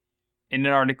in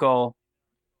an article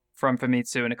from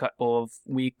Famitsu in a couple of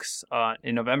weeks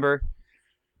in November.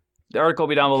 The article will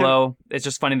be down below. It's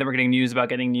just funny that we're getting news about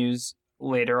getting news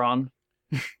later on.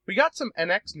 We got some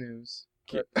NX news.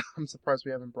 That I'm surprised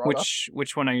we haven't brought up.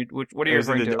 Which one are you? What are you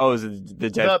referring to? Is it the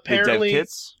dev apparently-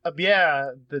 kits?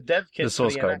 Yeah, the dev kits for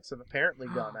source the code. NX have apparently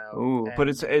gone out. Ooh.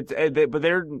 and- But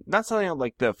they're not selling out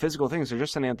like the physical things. They're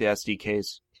just sending out the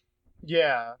SDKs.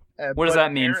 Yeah. What does but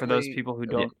that mean for those apparently people who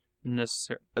don't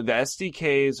necessarily? The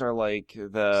SDKs are like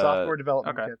the Software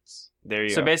development okay. kits There you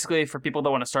So go. basically, for people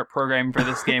that want to start programming for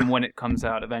this game when it comes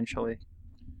out eventually.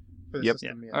 for the Yep.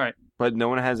 system. Yeah. All right. But no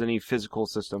one has any physical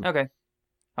system. Okay.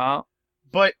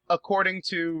 But according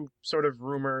to sort of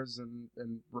rumors and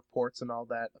reports and all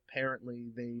that, apparently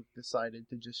they decided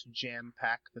to just jam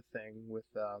pack the thing with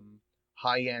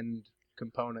high-end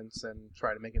components and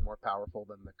try to make it more powerful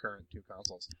than the current two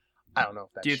consoles. I don't know if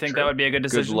that's Do you think true. that would be a good Good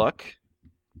decision? luck.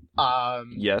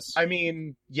 Yes. I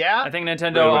mean, yeah. I think But Nintendo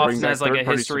it would often bring back has like a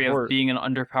third-party history support. of being an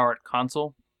underpowered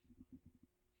console.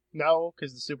 No,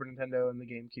 because the Super Nintendo and the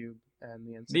GameCube and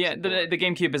the N64. The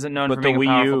GameCube isn't known But for the being a Wii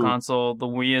powerful U- console. The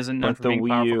Wii isn't known but for the being a Wii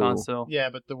powerful U- console. Yeah,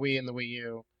 but the Wii and the Wii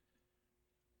U.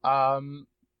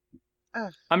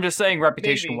 I'm just saying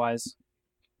reputation-wise.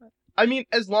 I mean,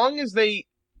 as long as they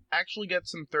actually get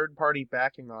some third-party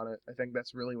backing on it, I think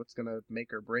that's really what's going to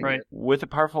make or break Right. it. With a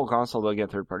powerful console, they'll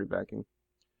get third-party backing.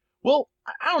 Well,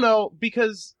 I don't know,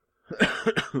 because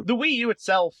the Wii U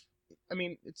itself, I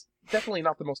mean, it's definitely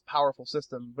not the most powerful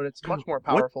system, but it's much more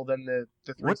powerful than the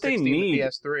 360 and the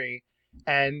PS3,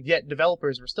 and yet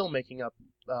developers were still making up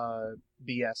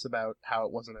BS about how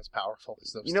it wasn't as powerful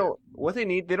as those two. What they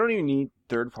need, they don't even need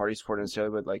third-party support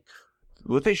necessarily, but like,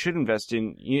 what they should invest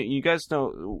in, you guys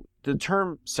know, the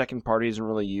term second party isn't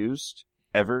really used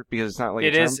ever because it's not like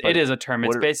It a term, is. but It is a term.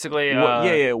 It's basically.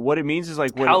 what it means is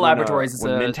like when HAL Laboratories is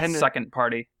when a Nintendo,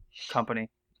 second-party company.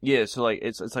 Yeah, so like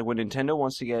it's like when Nintendo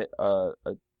wants to get a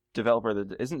developer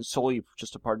that isn't solely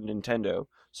just a part of Nintendo.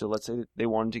 So let's say they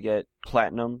wanted to get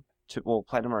Platinum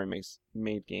Platinum already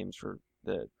made games for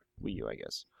the Wii U, I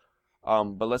guess.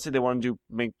 But let's say they want to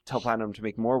tell Platinum to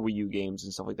make more Wii U games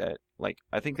and stuff like that. Like,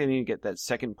 I think they need to get that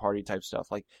second party type stuff.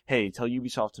 Like, hey, tell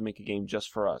Ubisoft to make a game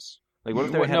just for us. Like, what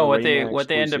if they had a what Rayman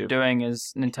they end up exclusive? doing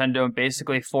is Nintendo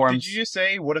basically forms. Did you just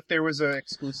say, what if there was an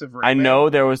exclusive Rayman? I know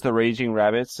there was the Raging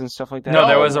Rabbits and stuff like that. No,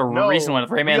 there was a No, recent one,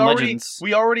 Rayman Legends.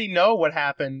 We already know what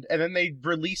happened, and then they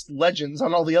released Legends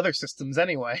on all the other systems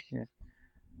anyway.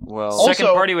 Well, Also,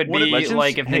 Second party would what be if Legends-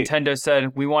 like if hey. Nintendo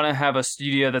said, we want to have a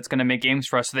studio that's going to make games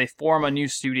for us, so they form a new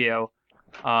studio,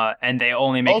 and they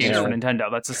only make games Also- for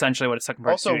Nintendo. That's essentially what a second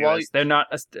party Also, studio while is. They're not.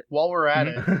 While we're at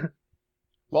it, Mm-hmm.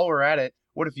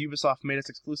 what if Ubisoft made us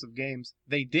exclusive games?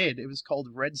 They did. It was called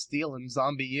Red Steel and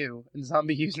Zombie U, and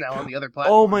Zombie U's now on the other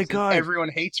platforms. Oh my and God. Everyone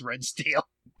hates Red Steel.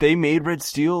 they made Red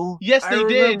Steel. Yes, I they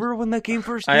did. remember when that game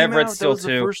first came I have Red out. Steel that was the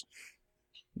too.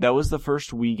 That was the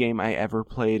first Wii game I ever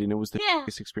played, and it was the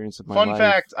biggest experience of my Fun life.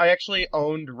 fact, I actually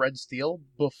owned Red Steel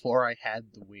before I had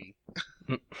the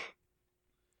Wii.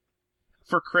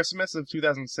 For Christmas of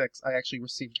 2006, I actually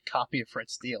received a copy of Red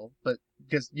Steel, but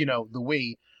because, the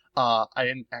Wii, I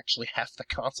didn't actually have the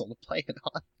console to play it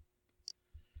on.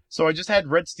 So I just had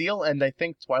Red Steel and I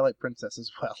think Twilight Princess as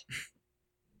well.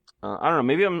 I don't know.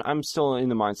 Maybe I'm still in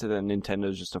the mindset that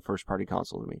Nintendo's just a first-party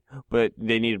console to me. But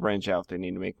they need to branch out. They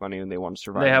need to make money, and they want to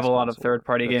survive. They have as a lot of console.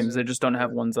 third-party That's- games. They just don't have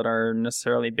ones that are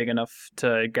necessarily big enough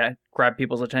to grab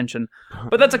people's attention.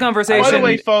 But that's a conversation By the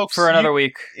way, folks, for another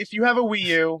week. if you have a Wii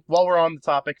U, while we're on the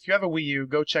topic, if you have a Wii U,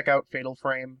 go check out Fatal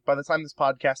Frame. By the time this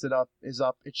podcast is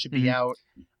up, it should be Mhm.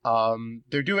 out.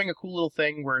 They're doing a cool little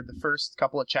thing where the first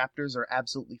couple of chapters are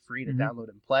absolutely free to Mhm. download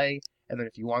and play, and then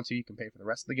if you want to, you can pay for the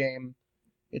rest of the game.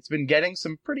 It's been getting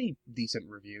some pretty decent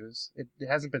reviews. It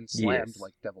hasn't been slammed Yes.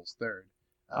 like Devil's Third.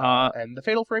 Uh, And the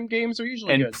Fatal Frame games are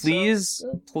usually And good. please,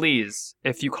 so, please,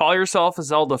 if you call yourself a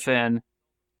Zelda fan,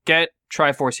 get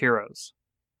Triforce Heroes.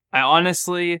 I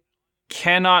honestly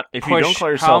cannot If push you don't call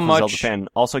how yourself a much... Zelda fan,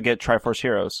 also get Triforce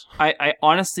Heroes. I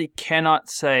honestly cannot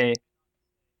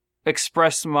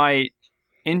express my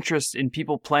interest in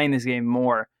people playing this game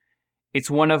more. It's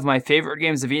one of my favorite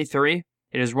games of E3.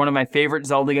 It is one of my favorite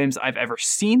Zelda games I've ever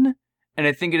seen, and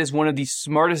I think it is one of the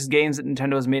smartest games that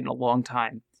Nintendo has made in a long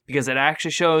time, because it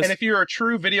actually shows... And if you're a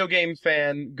true video game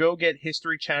fan, go get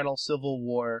History Channel Civil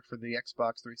War for the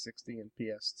Xbox 360 and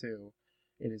PS2.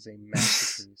 It is a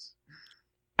masterpiece.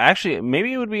 Actually,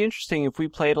 maybe it would be interesting if we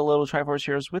played a little Triforce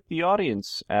Heroes with the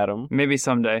audience, Adam. Maybe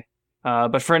someday.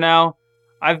 But for now,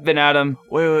 I've been Adam.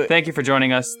 Wait. Thank you for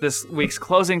joining us. This week's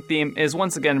closing theme is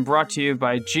once again brought to you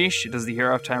by Jeesh. It is the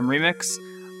Hero of Time remix.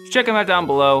 Check him out down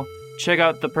below. Check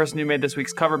out the person who made this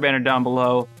week's cover banner down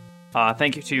below.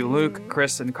 Thank you to Luke,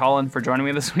 Chris, and Colin for joining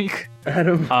me this week.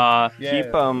 Adam.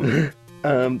 Keep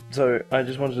So I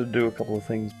just wanted to do a couple of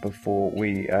things before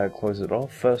we close it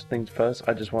off. First things first,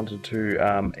 I just wanted to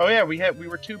Oh yeah, we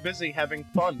were too busy having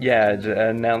fun.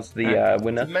 announce the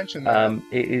winner. To mention that.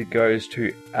 It goes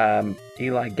to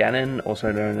Eli Gannon,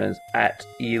 also known as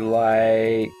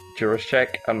 @Eli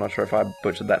Juraszek. I'm not sure if I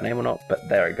butchered that name or not, but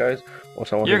there it goes.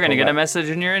 Also, You're going to get a message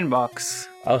in your inbox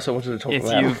I also wanted to talk if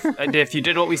about if you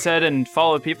did what we said and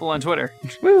followed people on Twitter.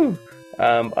 Woo!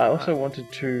 I also wanted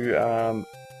to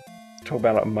talk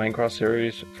about a Minecraft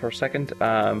series for a second.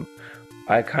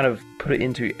 I kind of put it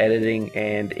into editing,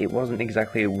 and it wasn't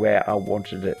exactly where I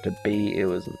wanted it to be. It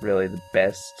wasn't really the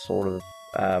best sort of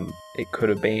it could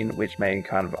have been, which made me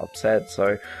kind of upset.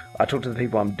 So I talked to the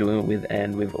people I'm doing it with,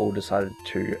 and we've all decided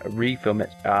to refilm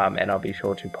it, and I'll be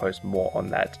sure to post more on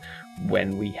that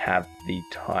when we have the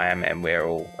time and we're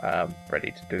all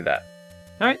ready to do that.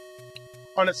 All right.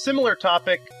 On a similar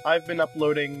topic, I've been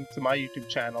uploading to my YouTube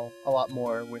channel a lot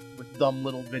more with dumb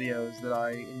little videos that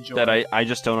I enjoy. That I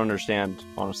just don't understand,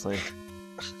 honestly.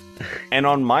 And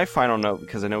on my final note,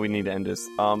 because I know we need to end this,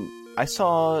 I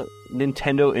saw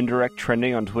Nintendo Indirect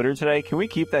trending on Twitter today. Can we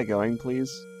keep that going,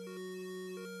 please?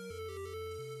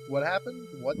 What happened?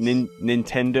 What's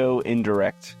Nintendo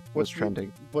Indirect was What's the-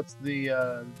 trending. what's the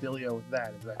dealio with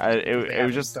that? Is that It was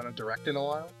haven't just done a direct in a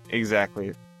while?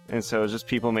 exactly, and so it was just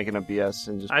people making up BS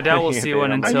and just. I doubt we'll putting it see there.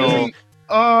 one I'm until- like,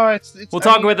 I mean, it's. We'll I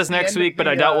talk mean, about this the next end of week, but the,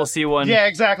 I doubt we'll see one. Yeah,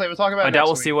 exactly. We'll talk about. I it doubt next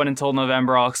we'll week. see one until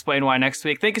November. I'll explain why next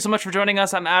week. Thank you so much for joining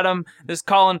us. I'm Adam. This is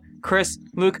Colin, Chris,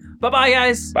 Luke. Bye-bye,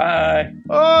 guys. Bye!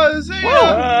 Oh, see ya!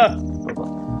 Ah!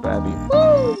 Babby.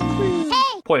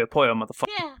 Poyo, poyo, motherfucker.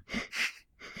 Yeah.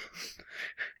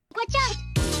 Watch out!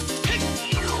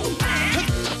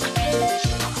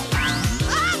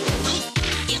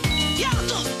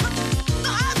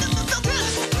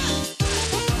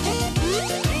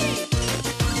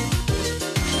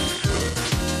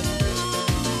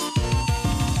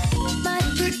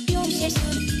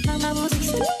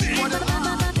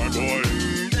 My boy.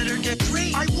 Better get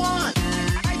great. I won.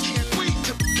 I can't wait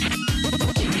to. My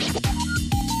boy.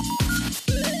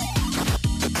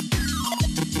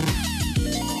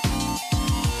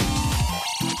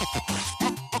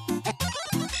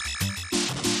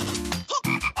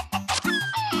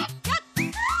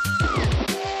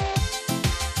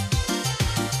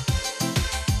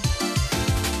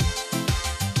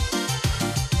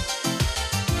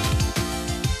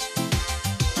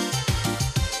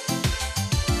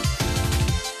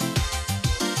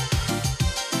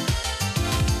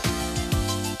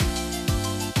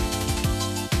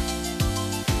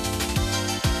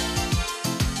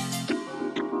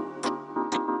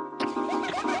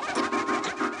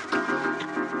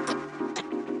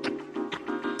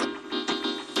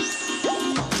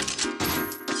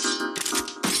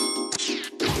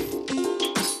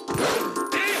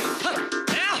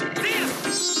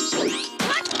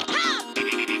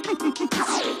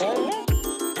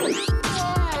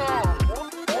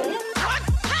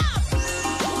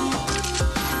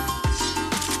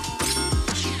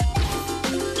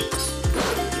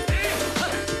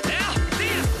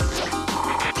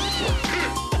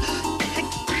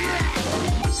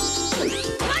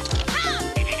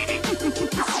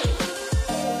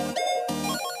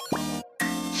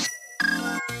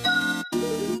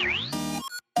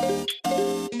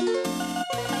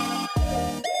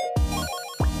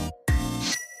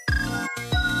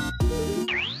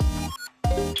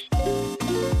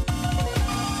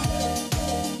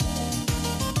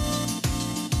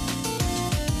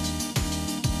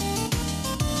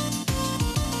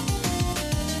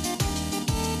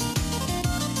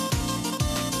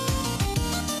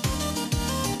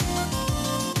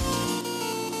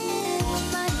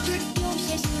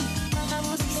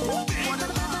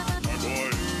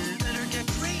 Better get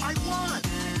great. I won.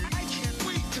 I can't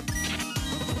wait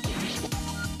to.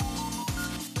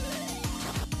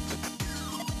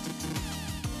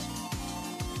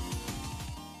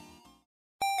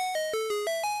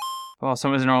 Well,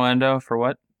 someone's in Orlando for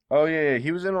what? Oh yeah,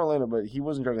 he was in Orlando, but he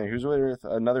wasn't driving there. He was with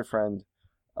another friend.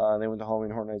 And they went to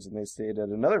Halloween Horror Nights, and they stayed at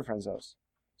another friend's house.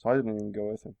 So I didn't even go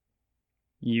with him.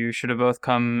 You should have both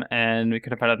come, and we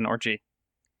could have had an orgy.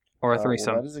 Or a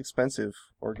threesome. Well, that is expensive.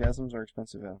 Orgasms are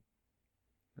expensive, yeah.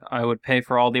 I would pay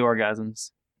for all the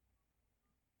orgasms.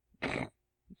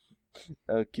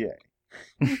 Okay.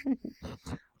 Do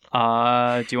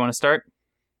you want to start?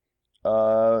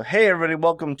 Hey everybody,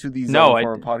 welcome to the No, Zelda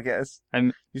Forum podcast.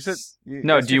 I'm... You said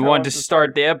No, yes, do you cut want off to the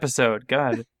start the episode?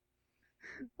 God.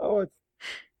 Oh,